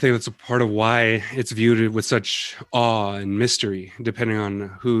I think that's a part of why it's viewed with such awe and mystery, depending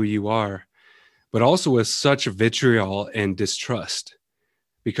on who you are, but also with such vitriol and distrust,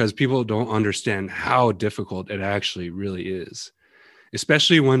 because people don't understand how difficult it actually really is,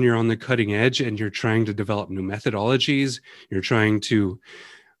 especially when you're on the cutting edge and you're trying to develop new methodologies. You're trying to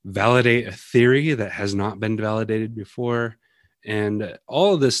validate a theory that has not been validated before. And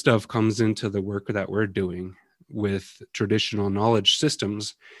all of this stuff comes into the work that we're doing with traditional knowledge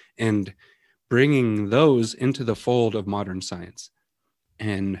systems and bringing those into the fold of modern science.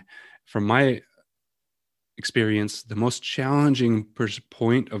 And from my experience, the most challenging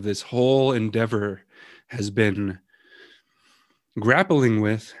point of this whole endeavor has been grappling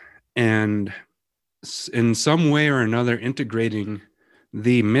with, and in some way or another integrating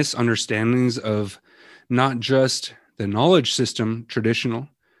the misunderstandings of not just the knowledge system, traditional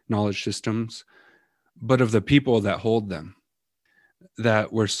knowledge systems, but of the people that hold them,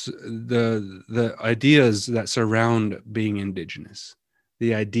 that were the ideas that surround being indigenous,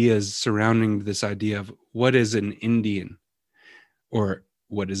 the ideas surrounding this idea of what is an Indian or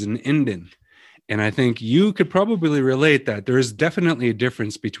what is an Indian. And I think you could probably relate that there is definitely a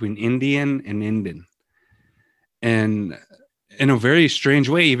difference between Indian and Indian. And in a very strange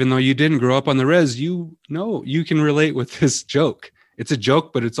way, even though you didn't grow up on the res, you can relate with this joke. It's a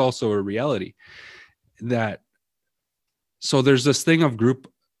joke, but it's also a reality. So there's this thing of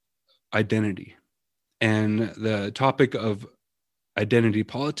group identity, and the topic of identity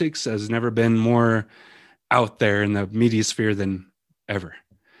politics has never been more out there in the media sphere than ever.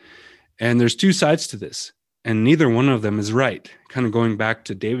 And there's two sides to this, and neither one of them is right. Kind of going back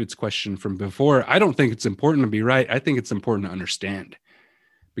to David's question from before, I don't think it's important to be right. I think it's important to understand,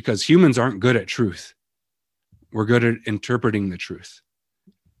 because humans aren't good at truth. We're good at interpreting the truth.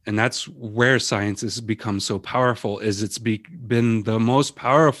 And that's where science has become so powerful, is it's been the most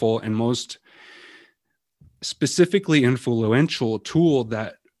powerful and most specifically influential tool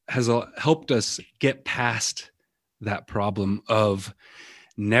that has helped us get past that problem of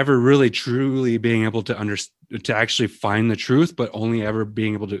never really truly being able to actually find the truth, but only ever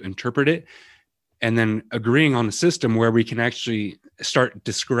being able to interpret it, and then agreeing on a system where we can actually start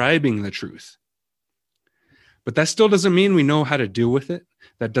describing the truth. But that still doesn't mean we know how to deal with it.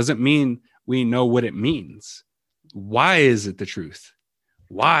 That doesn't mean we know what it means. Why is it the truth?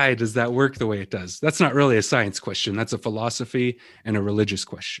 Why does that work the way it does? That's not really a science question. That's a philosophy and a religious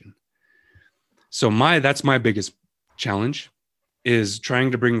question. So that's my biggest challenge, is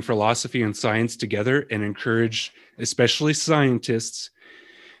trying to bring philosophy and science together and encourage, especially scientists,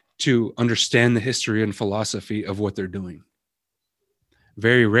 to understand the history and philosophy of what they're doing.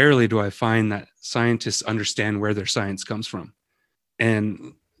 Very rarely do I find that scientists understand where their science comes from.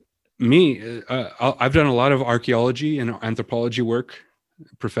 And I've done a lot of archaeology and anthropology work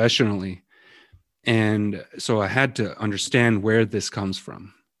professionally. And so I had to understand where this comes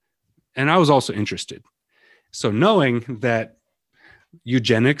from. And I was also interested. So knowing that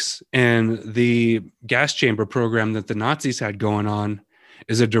eugenics and the gas chamber program that the Nazis had going on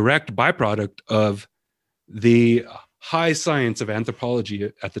is a direct byproduct of the high science of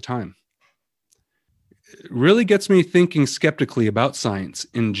anthropology at the time. really gets me thinking skeptically about science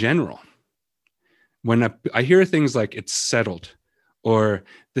in general. When I hear things like it's settled or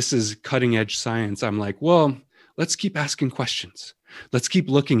this is cutting edge science, I'm like, well, let's keep asking questions. Let's keep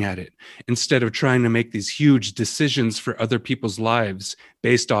looking at it instead of trying to make these huge decisions for other people's lives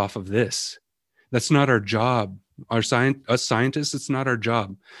based off of this. That's not our job. Us scientists, it's not our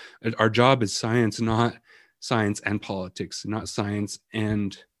job. Our job is science, not science and politics, not science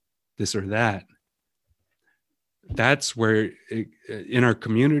and this or that. That's where, in our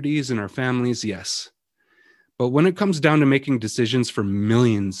communities, in our families, yes. But when it comes down to making decisions for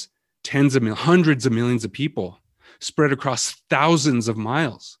millions, tens of millions, hundreds of millions of people spread across thousands of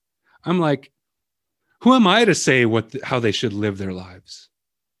miles, I'm like, who am I to say how they should live their lives?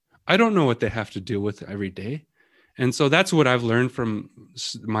 I don't know what they have to deal with every day. And so that's what I've learned from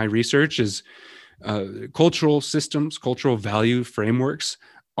my research is cultural systems, cultural value frameworks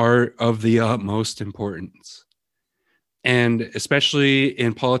are of the utmost importance. And especially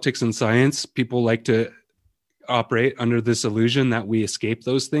in politics and science, people like to operate under this illusion that we escape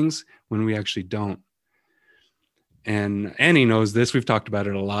those things when we actually don't. And Annie knows this. We've talked about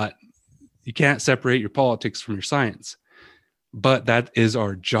it a lot. You can't separate your politics from your science, but that is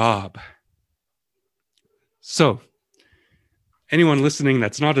our job. So anyone listening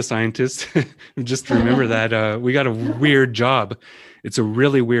that's not a scientist, just remember that we got a weird job. It's a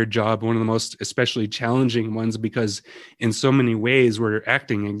really weird job, one of the most especially challenging ones, because in so many ways we're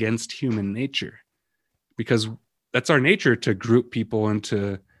acting against human nature, because that's our nature, to group people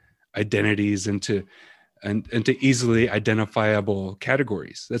into identities and to easily identifiable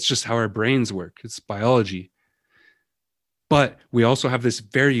categories. That's just how our brains work. It's biology. But we also have this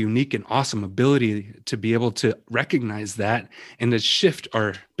very unique and awesome ability to be able to recognize that and to shift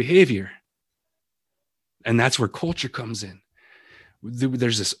our behavior. And that's where culture comes in.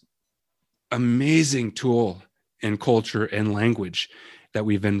 There's this amazing tool in culture and language that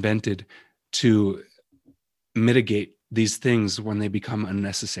we've invented to mitigate these things when they become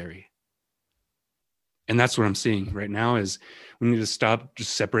unnecessary. And that's what I'm seeing right now is we need to stop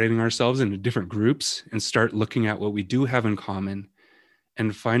just separating ourselves into different groups and start looking at what we do have in common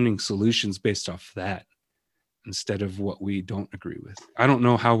and finding solutions based off that instead of what we don't agree with. I don't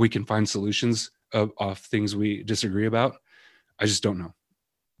know how we can find solutions off things we disagree about. I just don't know.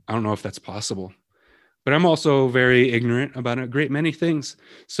 I don't know if that's possible. But I'm also very ignorant about a great many things.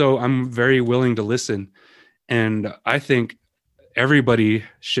 So I'm very willing to listen. And I think everybody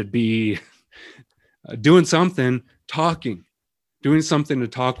should be doing something, doing something to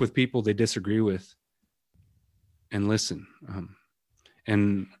talk with people they disagree with and listen.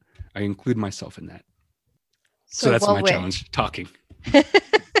 And I include myself in that. So that's my challenge, talking.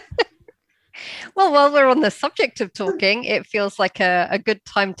 Well, while we're on the subject of talking, it feels like a good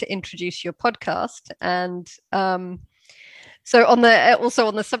time to introduce your podcast. And so on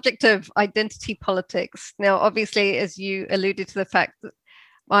the subject of identity politics, now, obviously, as you alluded to the fact that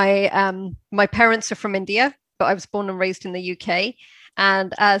my parents are from India, but I was born and raised in the UK.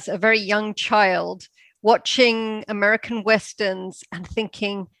 And as a very young child, watching American Westerns and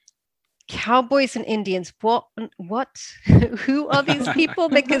thinking, cowboys and Indians, what? Who are these people?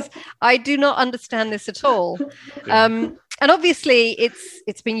 Because I do not understand this at all. And obviously,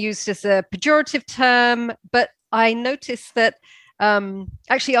 it's been used as a pejorative term, but I noticed that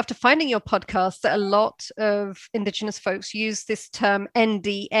actually, after finding your podcast, that a lot of Indigenous folks use this term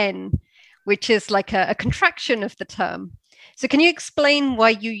NDN, which is like a contraction of the term. So can you explain why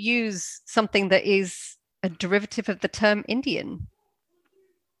you use something that is a derivative of the term Indian?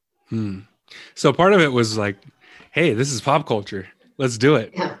 So part of it was like, hey, this is pop culture. Let's do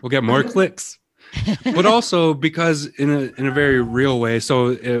it. We'll get more clicks. But also because in a very real way.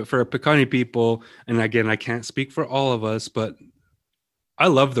 So for Piikani people, and again, I can't speak for all of us, but I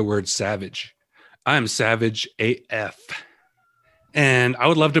love the word savage. I'm savage AF. And I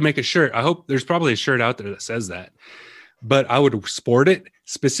would love to make a shirt. I hope there's probably a shirt out there that says that. But I would sport it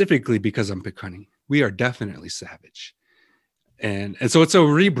specifically because I'm Piikani. We are definitely savage. And so it's a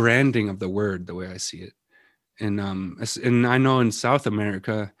rebranding of the word, the way I see it. And I know in South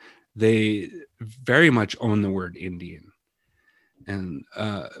America, they very much own the word Indian. And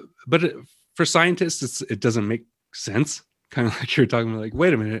but for scientists, it doesn't make sense. Kind of like you're talking about, like,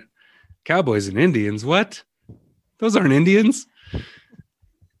 wait a minute, cowboys and Indians, what? Those aren't Indians.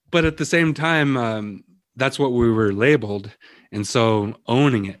 But at the same time, that's what we were labeled. And so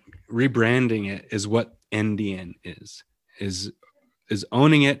owning it, rebranding it is what NDN is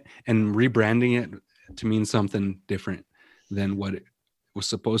owning it and rebranding it to mean something different than what it was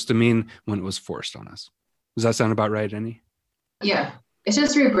supposed to mean when it was forced on us. Does that sound about right, Annie? Yeah, It's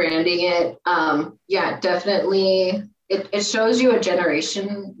just rebranding it. Yeah, definitely. It shows you a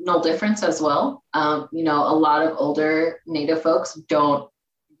generational difference as well. You know, a lot of older Native folks don't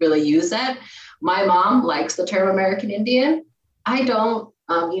really use that. My mom likes the term American Indian. I don't.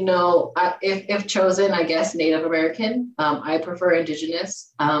 You know, if chosen, I guess Native American. I prefer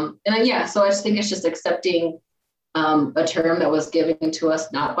Indigenous. Yeah, so I just think it's just accepting a term that was given to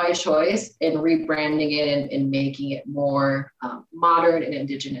us not by choice and rebranding it and making it more modern and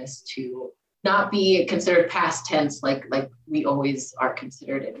Indigenous to not be considered past tense like we always are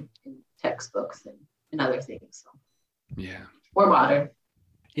considered in textbooks and other things. So yeah, more modern.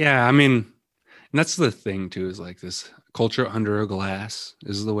 Yeah, I mean, and that's the thing too, is like this culture under a glass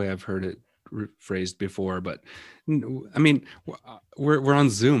is the way I've heard it phrased before. But I mean, we're on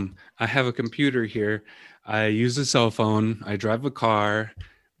Zoom. I have a computer here. I use a cell phone. I drive a car,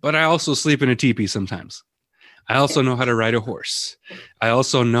 but I also sleep in a teepee sometimes. I also know how to ride a horse. I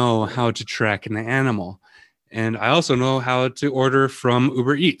also know how to track an animal. And I also know how to order from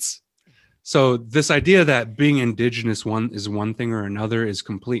Uber Eats. So this idea that being Indigenous is one thing or another is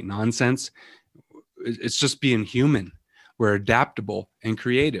complete nonsense. It's just being human. We're adaptable and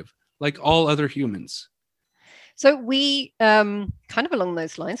creative, like all other humans. So we, kind of along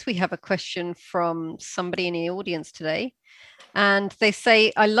those lines, we have a question from somebody in the audience today. And they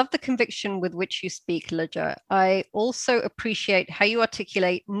say, I love the conviction with which you speak, Leja. I also appreciate how you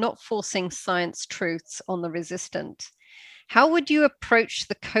articulate not forcing science truths on the resistant. How would you approach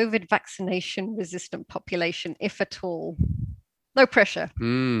the COVID vaccination resistant population, if at all? No pressure.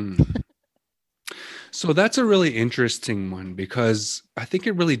 So that's a really interesting one, because I think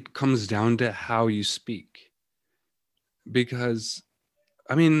it really comes down to how you speak. Because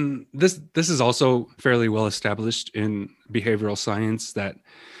I mean, this is also fairly well established in behavioral science, that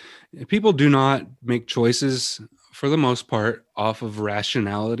people do not make choices for the most part off of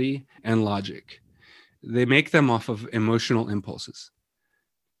rationality and logic. They make them off of emotional impulses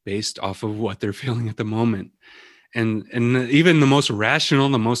based off of what they're feeling at the moment. And even the most rational,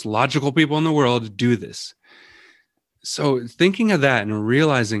 the most logical people in the world do this. So thinking of that and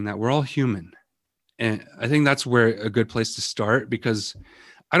realizing that we're all human, and I think that's where a good place to start, because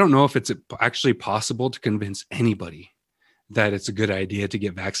I don't know if it's actually possible to convince anybody that it's a good idea to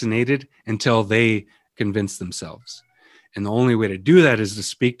get vaccinated until they convince themselves. And the only way to do that is to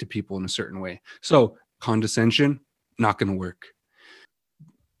speak to people in a certain way. So condescension, not going to work.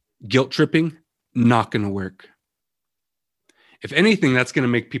 Guilt tripping, not going to work. If anything, that's going to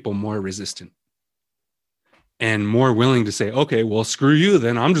make people more resistant and more willing to say, okay, well, screw you,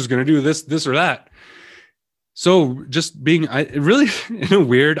 then I'm just going to do this or that. So just being, really, in a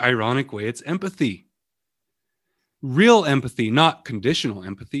weird, ironic way, it's empathy. Real empathy, not conditional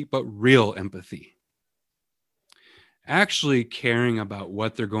empathy, but real empathy. Actually caring about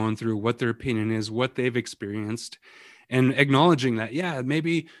what they're going through, what their opinion is, what they've experienced, and acknowledging that, yeah,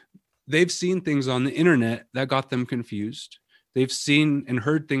 maybe they've seen things on the internet that got them confused. They've seen and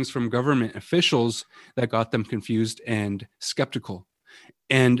heard things from government officials that got them confused and skeptical.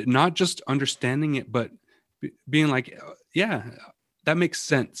 And not just understanding it, but being like, yeah, that makes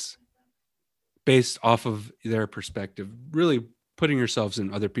sense based off of their perspective. Really putting yourselves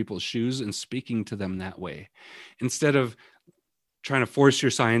in other people's shoes and speaking to them that way, instead of trying to force your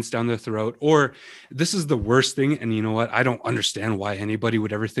science down their throat. Or this is the worst thing. And you know what? I don't understand why anybody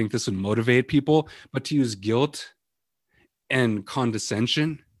would ever think this would motivate people, but to use guilt and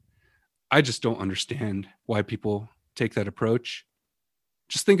condescension. I just don't understand why people take that approach.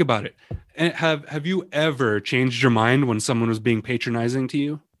 Just think about it. And have you ever changed your mind when someone was being patronizing to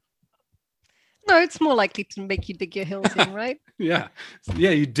you? No, it's more likely to make you dig your heels in, right? Yeah,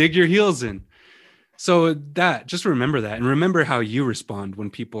 you dig your heels in. So just remember that, and remember how you respond when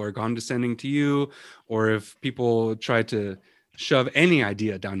people are condescending to you, or if people try to shove any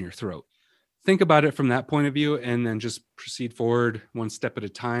idea down your throat. Think about it from that point of view, and then just proceed forward one step at a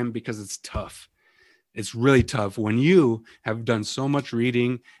time, because it's tough. It's really tough when you have done so much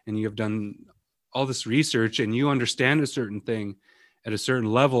reading and you have done all this research and you understand a certain thing at a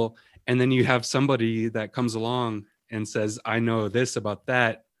certain level. And then you have somebody that comes along and says, I know this about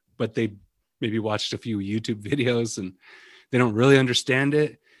that, but they maybe watched a few YouTube videos and they don't really understand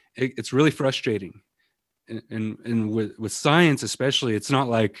it. It's really frustrating. And with science, especially, it's not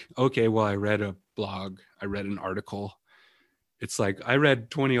like, okay, well, I read a blog, I read an article. It's like, I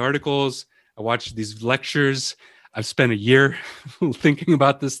read 20 articles, I watched these lectures, I've spent a year thinking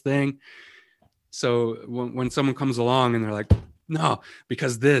about this thing. So when someone comes along and they're like, no,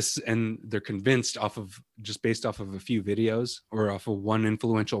 because this, and they're convinced based off of a few videos or off of one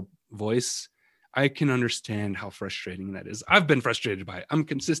influential voice, I can understand how frustrating that is. I've been frustrated by it. I'm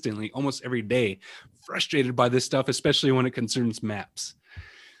consistently, almost every day, frustrated by this stuff, especially when it concerns maps.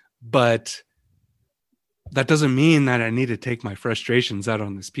 But that doesn't mean that I need to take my frustrations out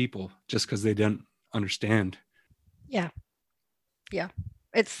on these people just because they don't understand. Yeah.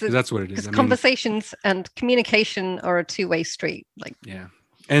 That's what it is. Because conversations and communication are a two-way street. Yeah.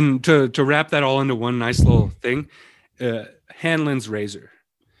 And to wrap that all into one nice little thing, Hanlon's razor.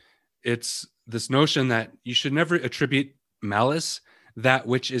 It's this notion that you should never attribute malice that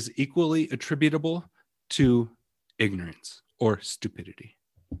which is equally attributable to ignorance or stupidity.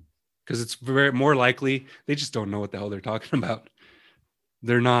 Because it's very more likely they just don't know what the hell they're talking about.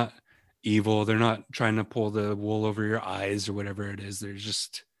 They're not evil. They're not trying to pull the wool over your eyes or whatever it is. They're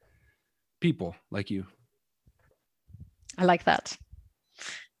just people like you. I like that.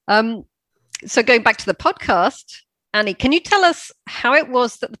 So going back to the podcast, Annie, can you tell us how it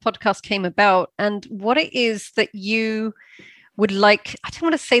was that the podcast came about and what it is that you would like, I don't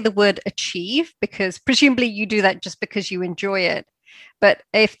want to say the word achieve, because presumably you do that just because you enjoy it. But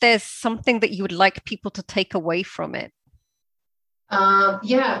if there's something that you would like people to take away from it.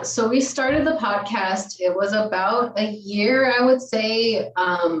 So we started the podcast. It was about a year, I would say,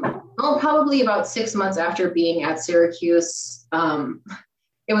 probably about 6 months after being at Syracuse.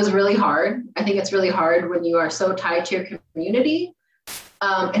 It was really hard. I think it's really hard when you are so tied to your community.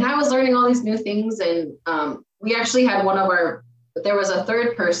 And I was learning all these new things. And we actually had there was a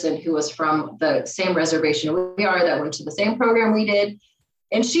third person who was from the same reservation we are that went to the same program we did.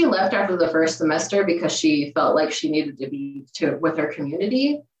 And she left after the first semester because she felt like she needed to be with her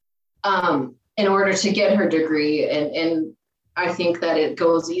community in order to get her degree. And I think that it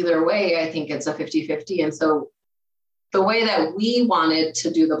goes either way. I think it's a 50-50. And so the way that we wanted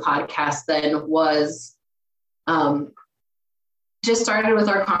to do the podcast then was just started with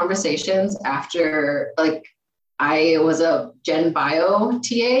our conversations after, I was a Gen Bio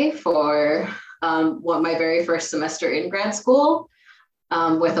TA for my very first semester in grad school.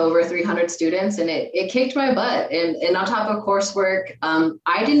 With over 300 students, and it kicked my butt. And on top of coursework,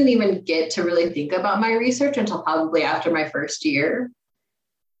 I didn't even get to really think about my research until probably after my first year.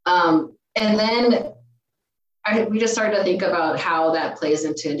 And then we just started to think about how that plays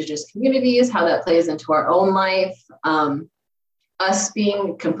into Indigenous communities, how that plays into our own life, us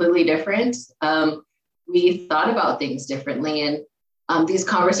being completely different. We thought about things differently. And these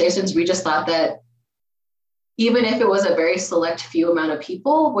conversations, we just thought that even if it was a very select few amount of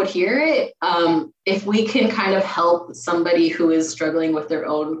people would hear it, if we can kind of help somebody who is struggling with their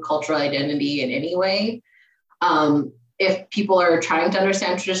own cultural identity in any way, if people are trying to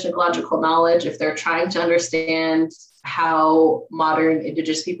understand traditional ecological knowledge, if they're trying to understand how modern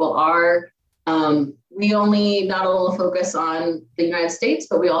Indigenous people are, we not only focus on the United States,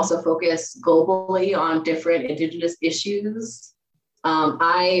 but we also focus globally on different Indigenous issues.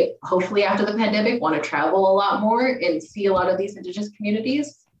 I hopefully after the pandemic want to travel a lot more and see a lot of these Indigenous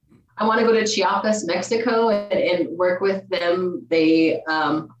communities. I want to go to Chiapas, Mexico, and work with them.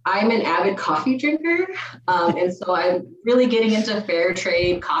 I'm an avid coffee drinker, and so I'm really getting into fair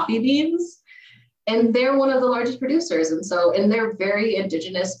trade coffee beans. And they're one of the largest producers, and they're very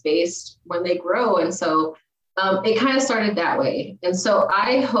Indigenous based when they grow, and so it kind of started that way. And so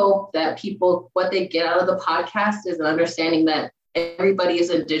I hope that people, what they get out of the podcast is an understanding that everybody is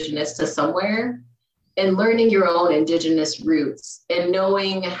Indigenous to somewhere, and learning your own Indigenous roots and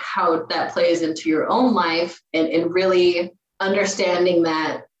knowing how that plays into your own life, and really understanding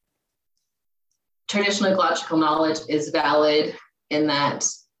that traditional ecological knowledge is valid, and that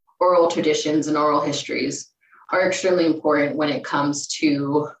oral traditions and oral histories are extremely important when it comes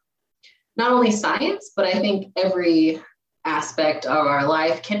to not only science, but I think every aspect of our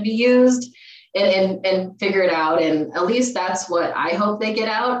life can be used and figure it out. And at least that's what I hope they get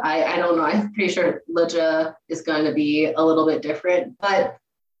out. I don't know. I'm pretty sure Leja is going to be a little bit different, but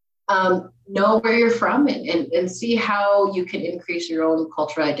know where you're from and see how you can increase your own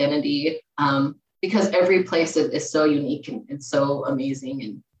cultural identity, because every place is so unique and so amazing.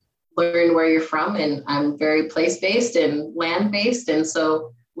 And learn where you're from. And I'm very place-based and land-based. And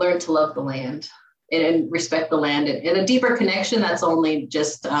so learn to love the land and respect the land, and a deeper connection that's only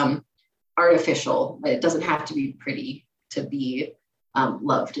just artificial. It doesn't have to be pretty to be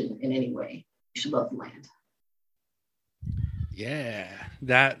loved in any way. You should love the land. Yeah,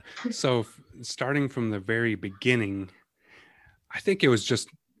 so starting from the very beginning, I think it was just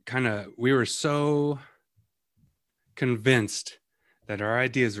we were so convinced that our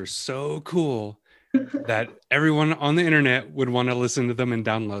ideas were so cool that everyone on the internet would want to listen to them and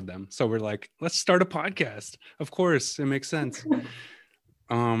download them. So we're like, let's start a podcast. Of course, it makes sense.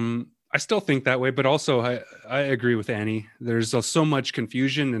 I still think that way, but also I agree with Annie. There's so much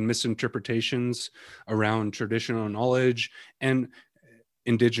confusion and misinterpretations around traditional knowledge and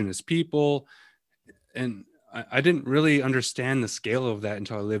indigenous people. And I didn't really understand the scale of that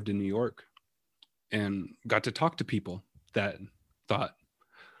until I lived in New York and got to talk to people that thought,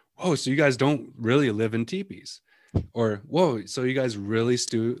 whoa, so you guys don't really live in teepees. Or, whoa, so you guys really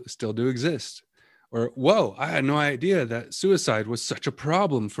still do exist. Or, whoa, I had no idea that suicide was such a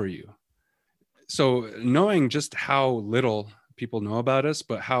problem for you. So knowing just how little people know about us,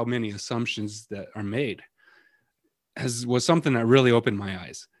 but how many assumptions that are made was something that really opened my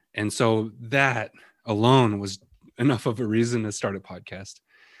eyes. And so that alone was enough of a reason to start a podcast.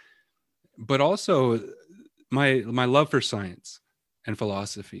 But also my love for science and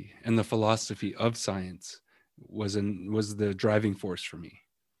philosophy and the philosophy of science was the driving force for me.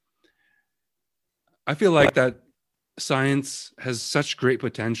 I feel like that science has such great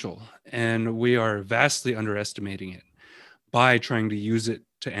potential, and we are vastly underestimating it by trying to use it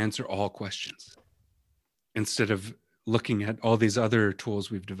to answer all questions instead of looking at all these other tools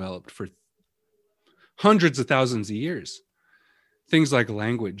we've developed for hundreds of thousands of years. Things like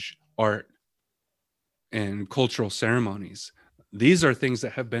language, art, and cultural ceremonies. These are things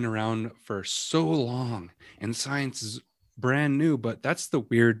that have been around for so long, and science is brand new. But that's the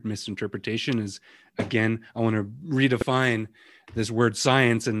weird misinterpretation is, again, I want to redefine this word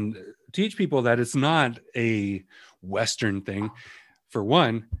science and teach people that it's not a Western thing. For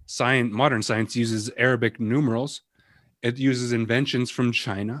one, modern science uses Arabic numerals. It uses inventions from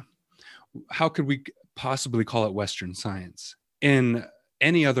China. How could we possibly call it Western science in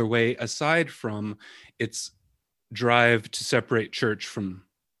any other way aside from its drive to separate church from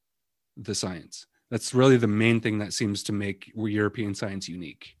the science? That's really the main thing that seems to make European science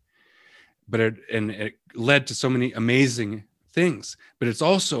unique. But it led to so many amazing things, but it's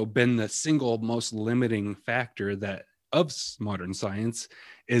also been the single most limiting factor of modern science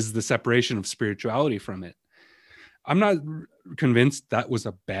is the separation of spirituality from it. I'm not convinced that was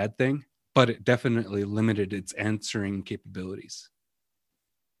a bad thing, but it definitely limited its answering capabilities.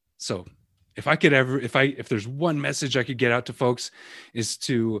 So if there's one message I could get out to folks is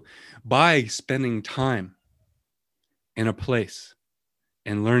to, by spending time in a place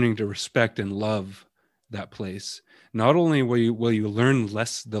and learning to respect and love that place, not only will you learn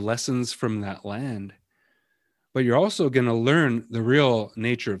the lessons from that land, but you're also going to learn the real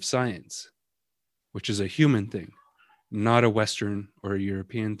nature of science, which is a human thing, not a Western or a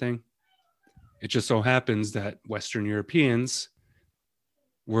European thing. It just so happens that Western Europeans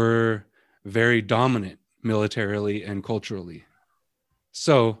were very dominant militarily and culturally.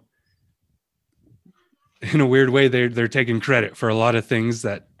 So in a weird way, they're taking credit for a lot of things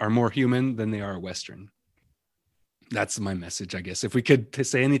that are more human than they are Western. That's my message, I guess. If we could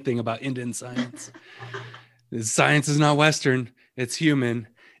say anything about Indian science, science is not Western, it's human.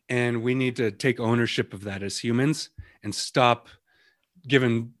 And we need to take ownership of that as humans and stop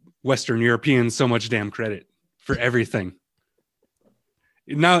giving Western Europeans so much damn credit for everything.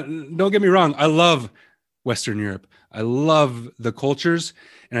 Now, don't get me wrong. I love Western Europe. I love the cultures,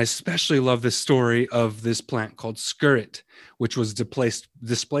 and I especially love the story of this plant called skirret, which was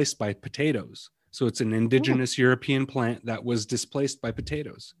displaced by potatoes. So it's an indigenous European plant that was displaced by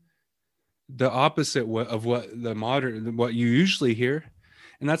potatoes. The opposite of what you usually hear.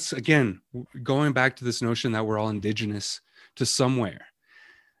 And that's, again, going back to this notion that we're all indigenous to somewhere.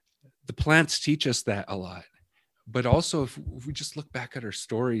 The plants teach us that a lot. But also, if we just look back at our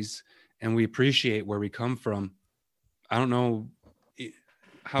stories and we appreciate where we come from, I don't know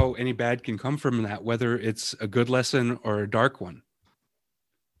how any bad can come from that, whether it's a good lesson or a dark one.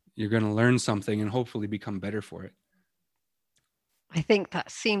 You're going to learn something and hopefully become better for it. I think that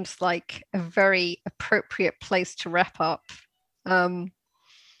seems like a very appropriate place to wrap up.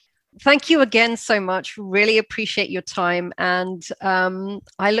 Thank you again so much. Really appreciate your time. And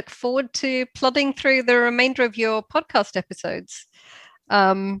I look forward to plodding through the remainder of your podcast episodes.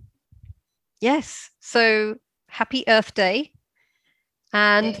 Yes. So happy Earth Day.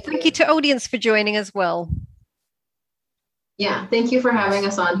 And thank you to audience for joining as well. Yeah. Thank you for having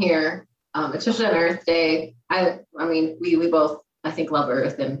us on here. Especially on Earth Day. I mean, we both, I think, love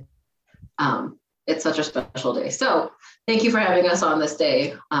Earth, and it's such a special day. So thank you for having us on this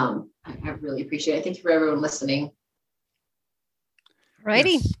day. I really appreciate it. Thank you for everyone listening.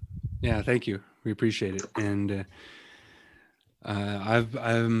 Righty. Yes. Yeah, thank you. We appreciate it. And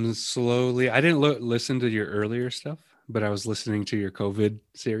I'm slowly, I didn't listen to your earlier stuff, but I was listening to your COVID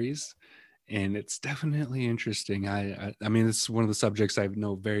series, and it's definitely interesting. I mean, it's one of the subjects I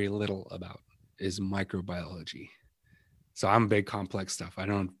know very little about is microbiology. So I'm big complex stuff. I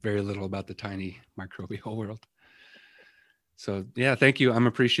know very little about the tiny microbial world. So yeah, thank you. I'm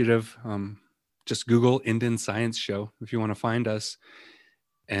appreciative. Just Google Indian Science Show if you want to find us.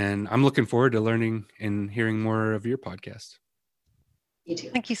 And I'm looking forward to learning and hearing more of your podcast. You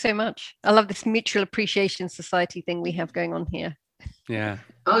too. Thank you so much. I love this mutual appreciation society thing we have going on here. Yeah.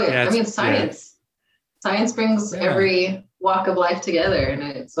 Oh yeah. I mean, science. Yeah. Science brings every walk of life together, and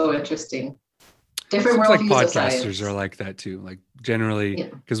it's so interesting. Different worldviews like of science. Podcasters are like that too. Like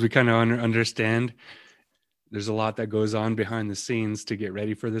generally, because we kind of understand there's a lot that goes on behind the scenes to get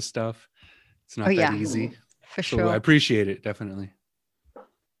ready for this stuff. It's not that easy. For so sure. I appreciate it, definitely.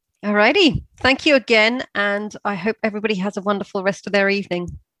 All righty. Thank you again. And I hope everybody has a wonderful rest of their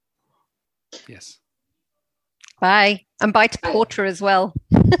evening. Yes. Bye. And bye to Porter as well.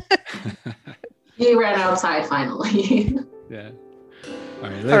 He ran outside finally. Yeah. All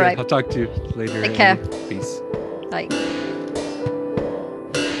right. Later. All right. I'll talk to you later. Take care. Peace. Bye.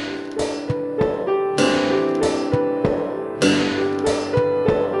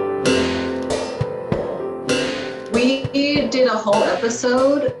 We did a whole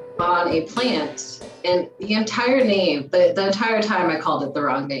episode on a plant, and the entire name, the entire time I called it the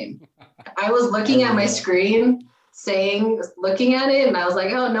wrong name. I was looking at my screen looking at it, and I was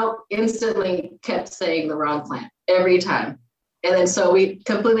like, oh no, instantly kept saying the wrong plant every time. And then so we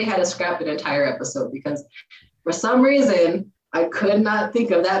completely had to scrap an entire episode because for some reason I could not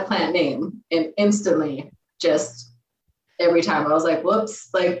think of that plant name, and instantly just every time I was like, whoops,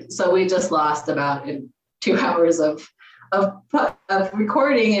 so we just lost about 2 hours of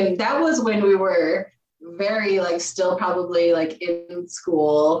recording. And that was when we were very still probably in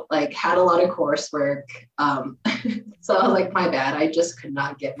school, had a lot of coursework. So I was like, my bad. I just could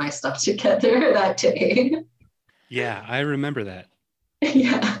not get my stuff together that day. Yeah, I remember that.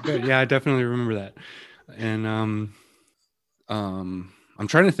 Yeah. Yeah, I definitely remember that. And I'm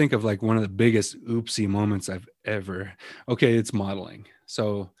trying to think of one of the biggest oopsie moments I've ever. Okay, it's modeling.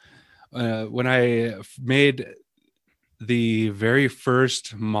 So when I made the very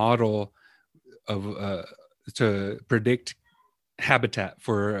first model of to predict habitat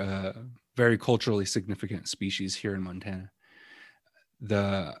for a very culturally significant species here in Montana,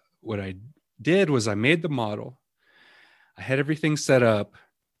 what I did was I made the model. I had everything set up,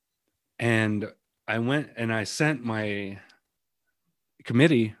 and I went and I sent my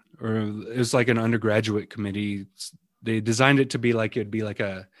committee, or it was like an undergraduate committee. They designed it to be it'd be like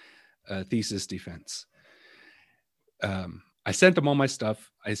a thesis defense. I sent them all my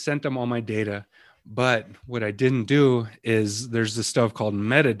stuff. I sent them all my data. But what I didn't do is there's this stuff called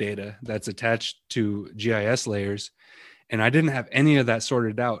metadata that's attached to GIS layers. And I didn't have any of that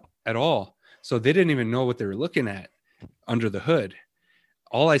sorted out at all. So they didn't even know what they were looking at under the hood.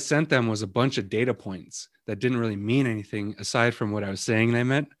 All I sent them was a bunch of data points that didn't really mean anything aside from what I was saying they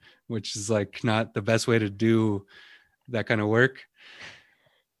meant, which is not the best way to do that kind of work.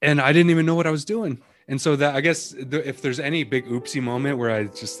 And I didn't even know what I was doing. And so that, I guess, if there's any big oopsie moment where I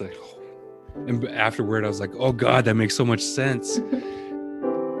just and afterward I was like, oh God, that makes so much sense.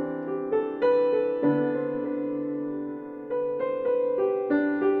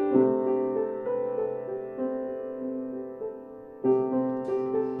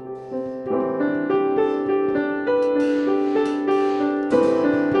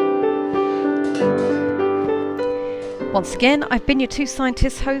 Once again, I've been your Two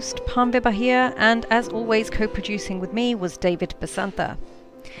Scientists host, Parmvir Bahia, and as always, co-producing with me was David Basantha.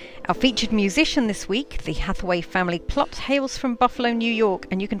 Our featured musician this week, the Hathaway Family Plot, hails from Buffalo, New York,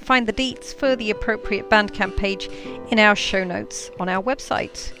 and you can find the deets for the appropriate Bandcamp page in our show notes on our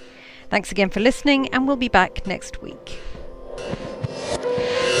website. Thanks again for listening, and we'll be back next week.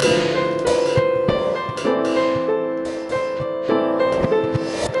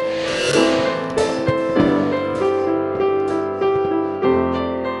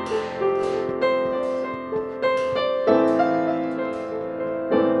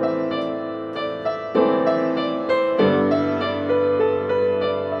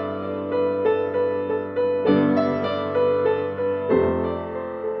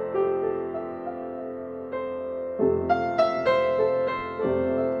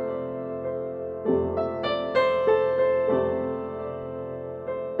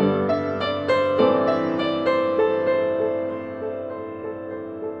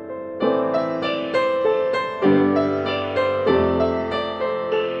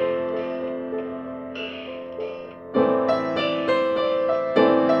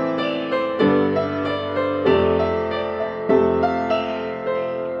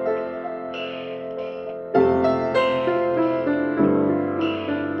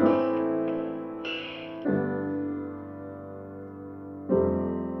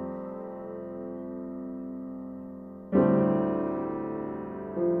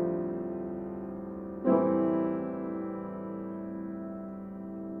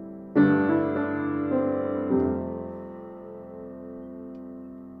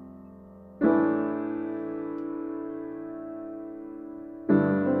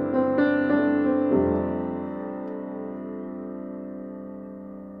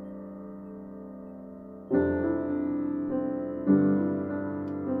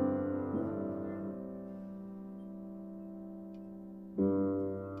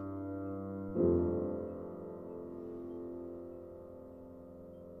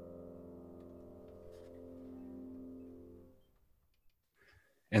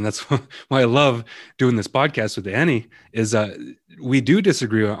 And that's why I love doing this podcast with Annie is we do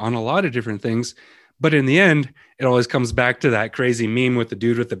disagree on a lot of different things, but in the end, it always comes back to that crazy meme with the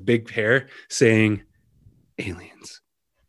dude with the big hair saying aliens.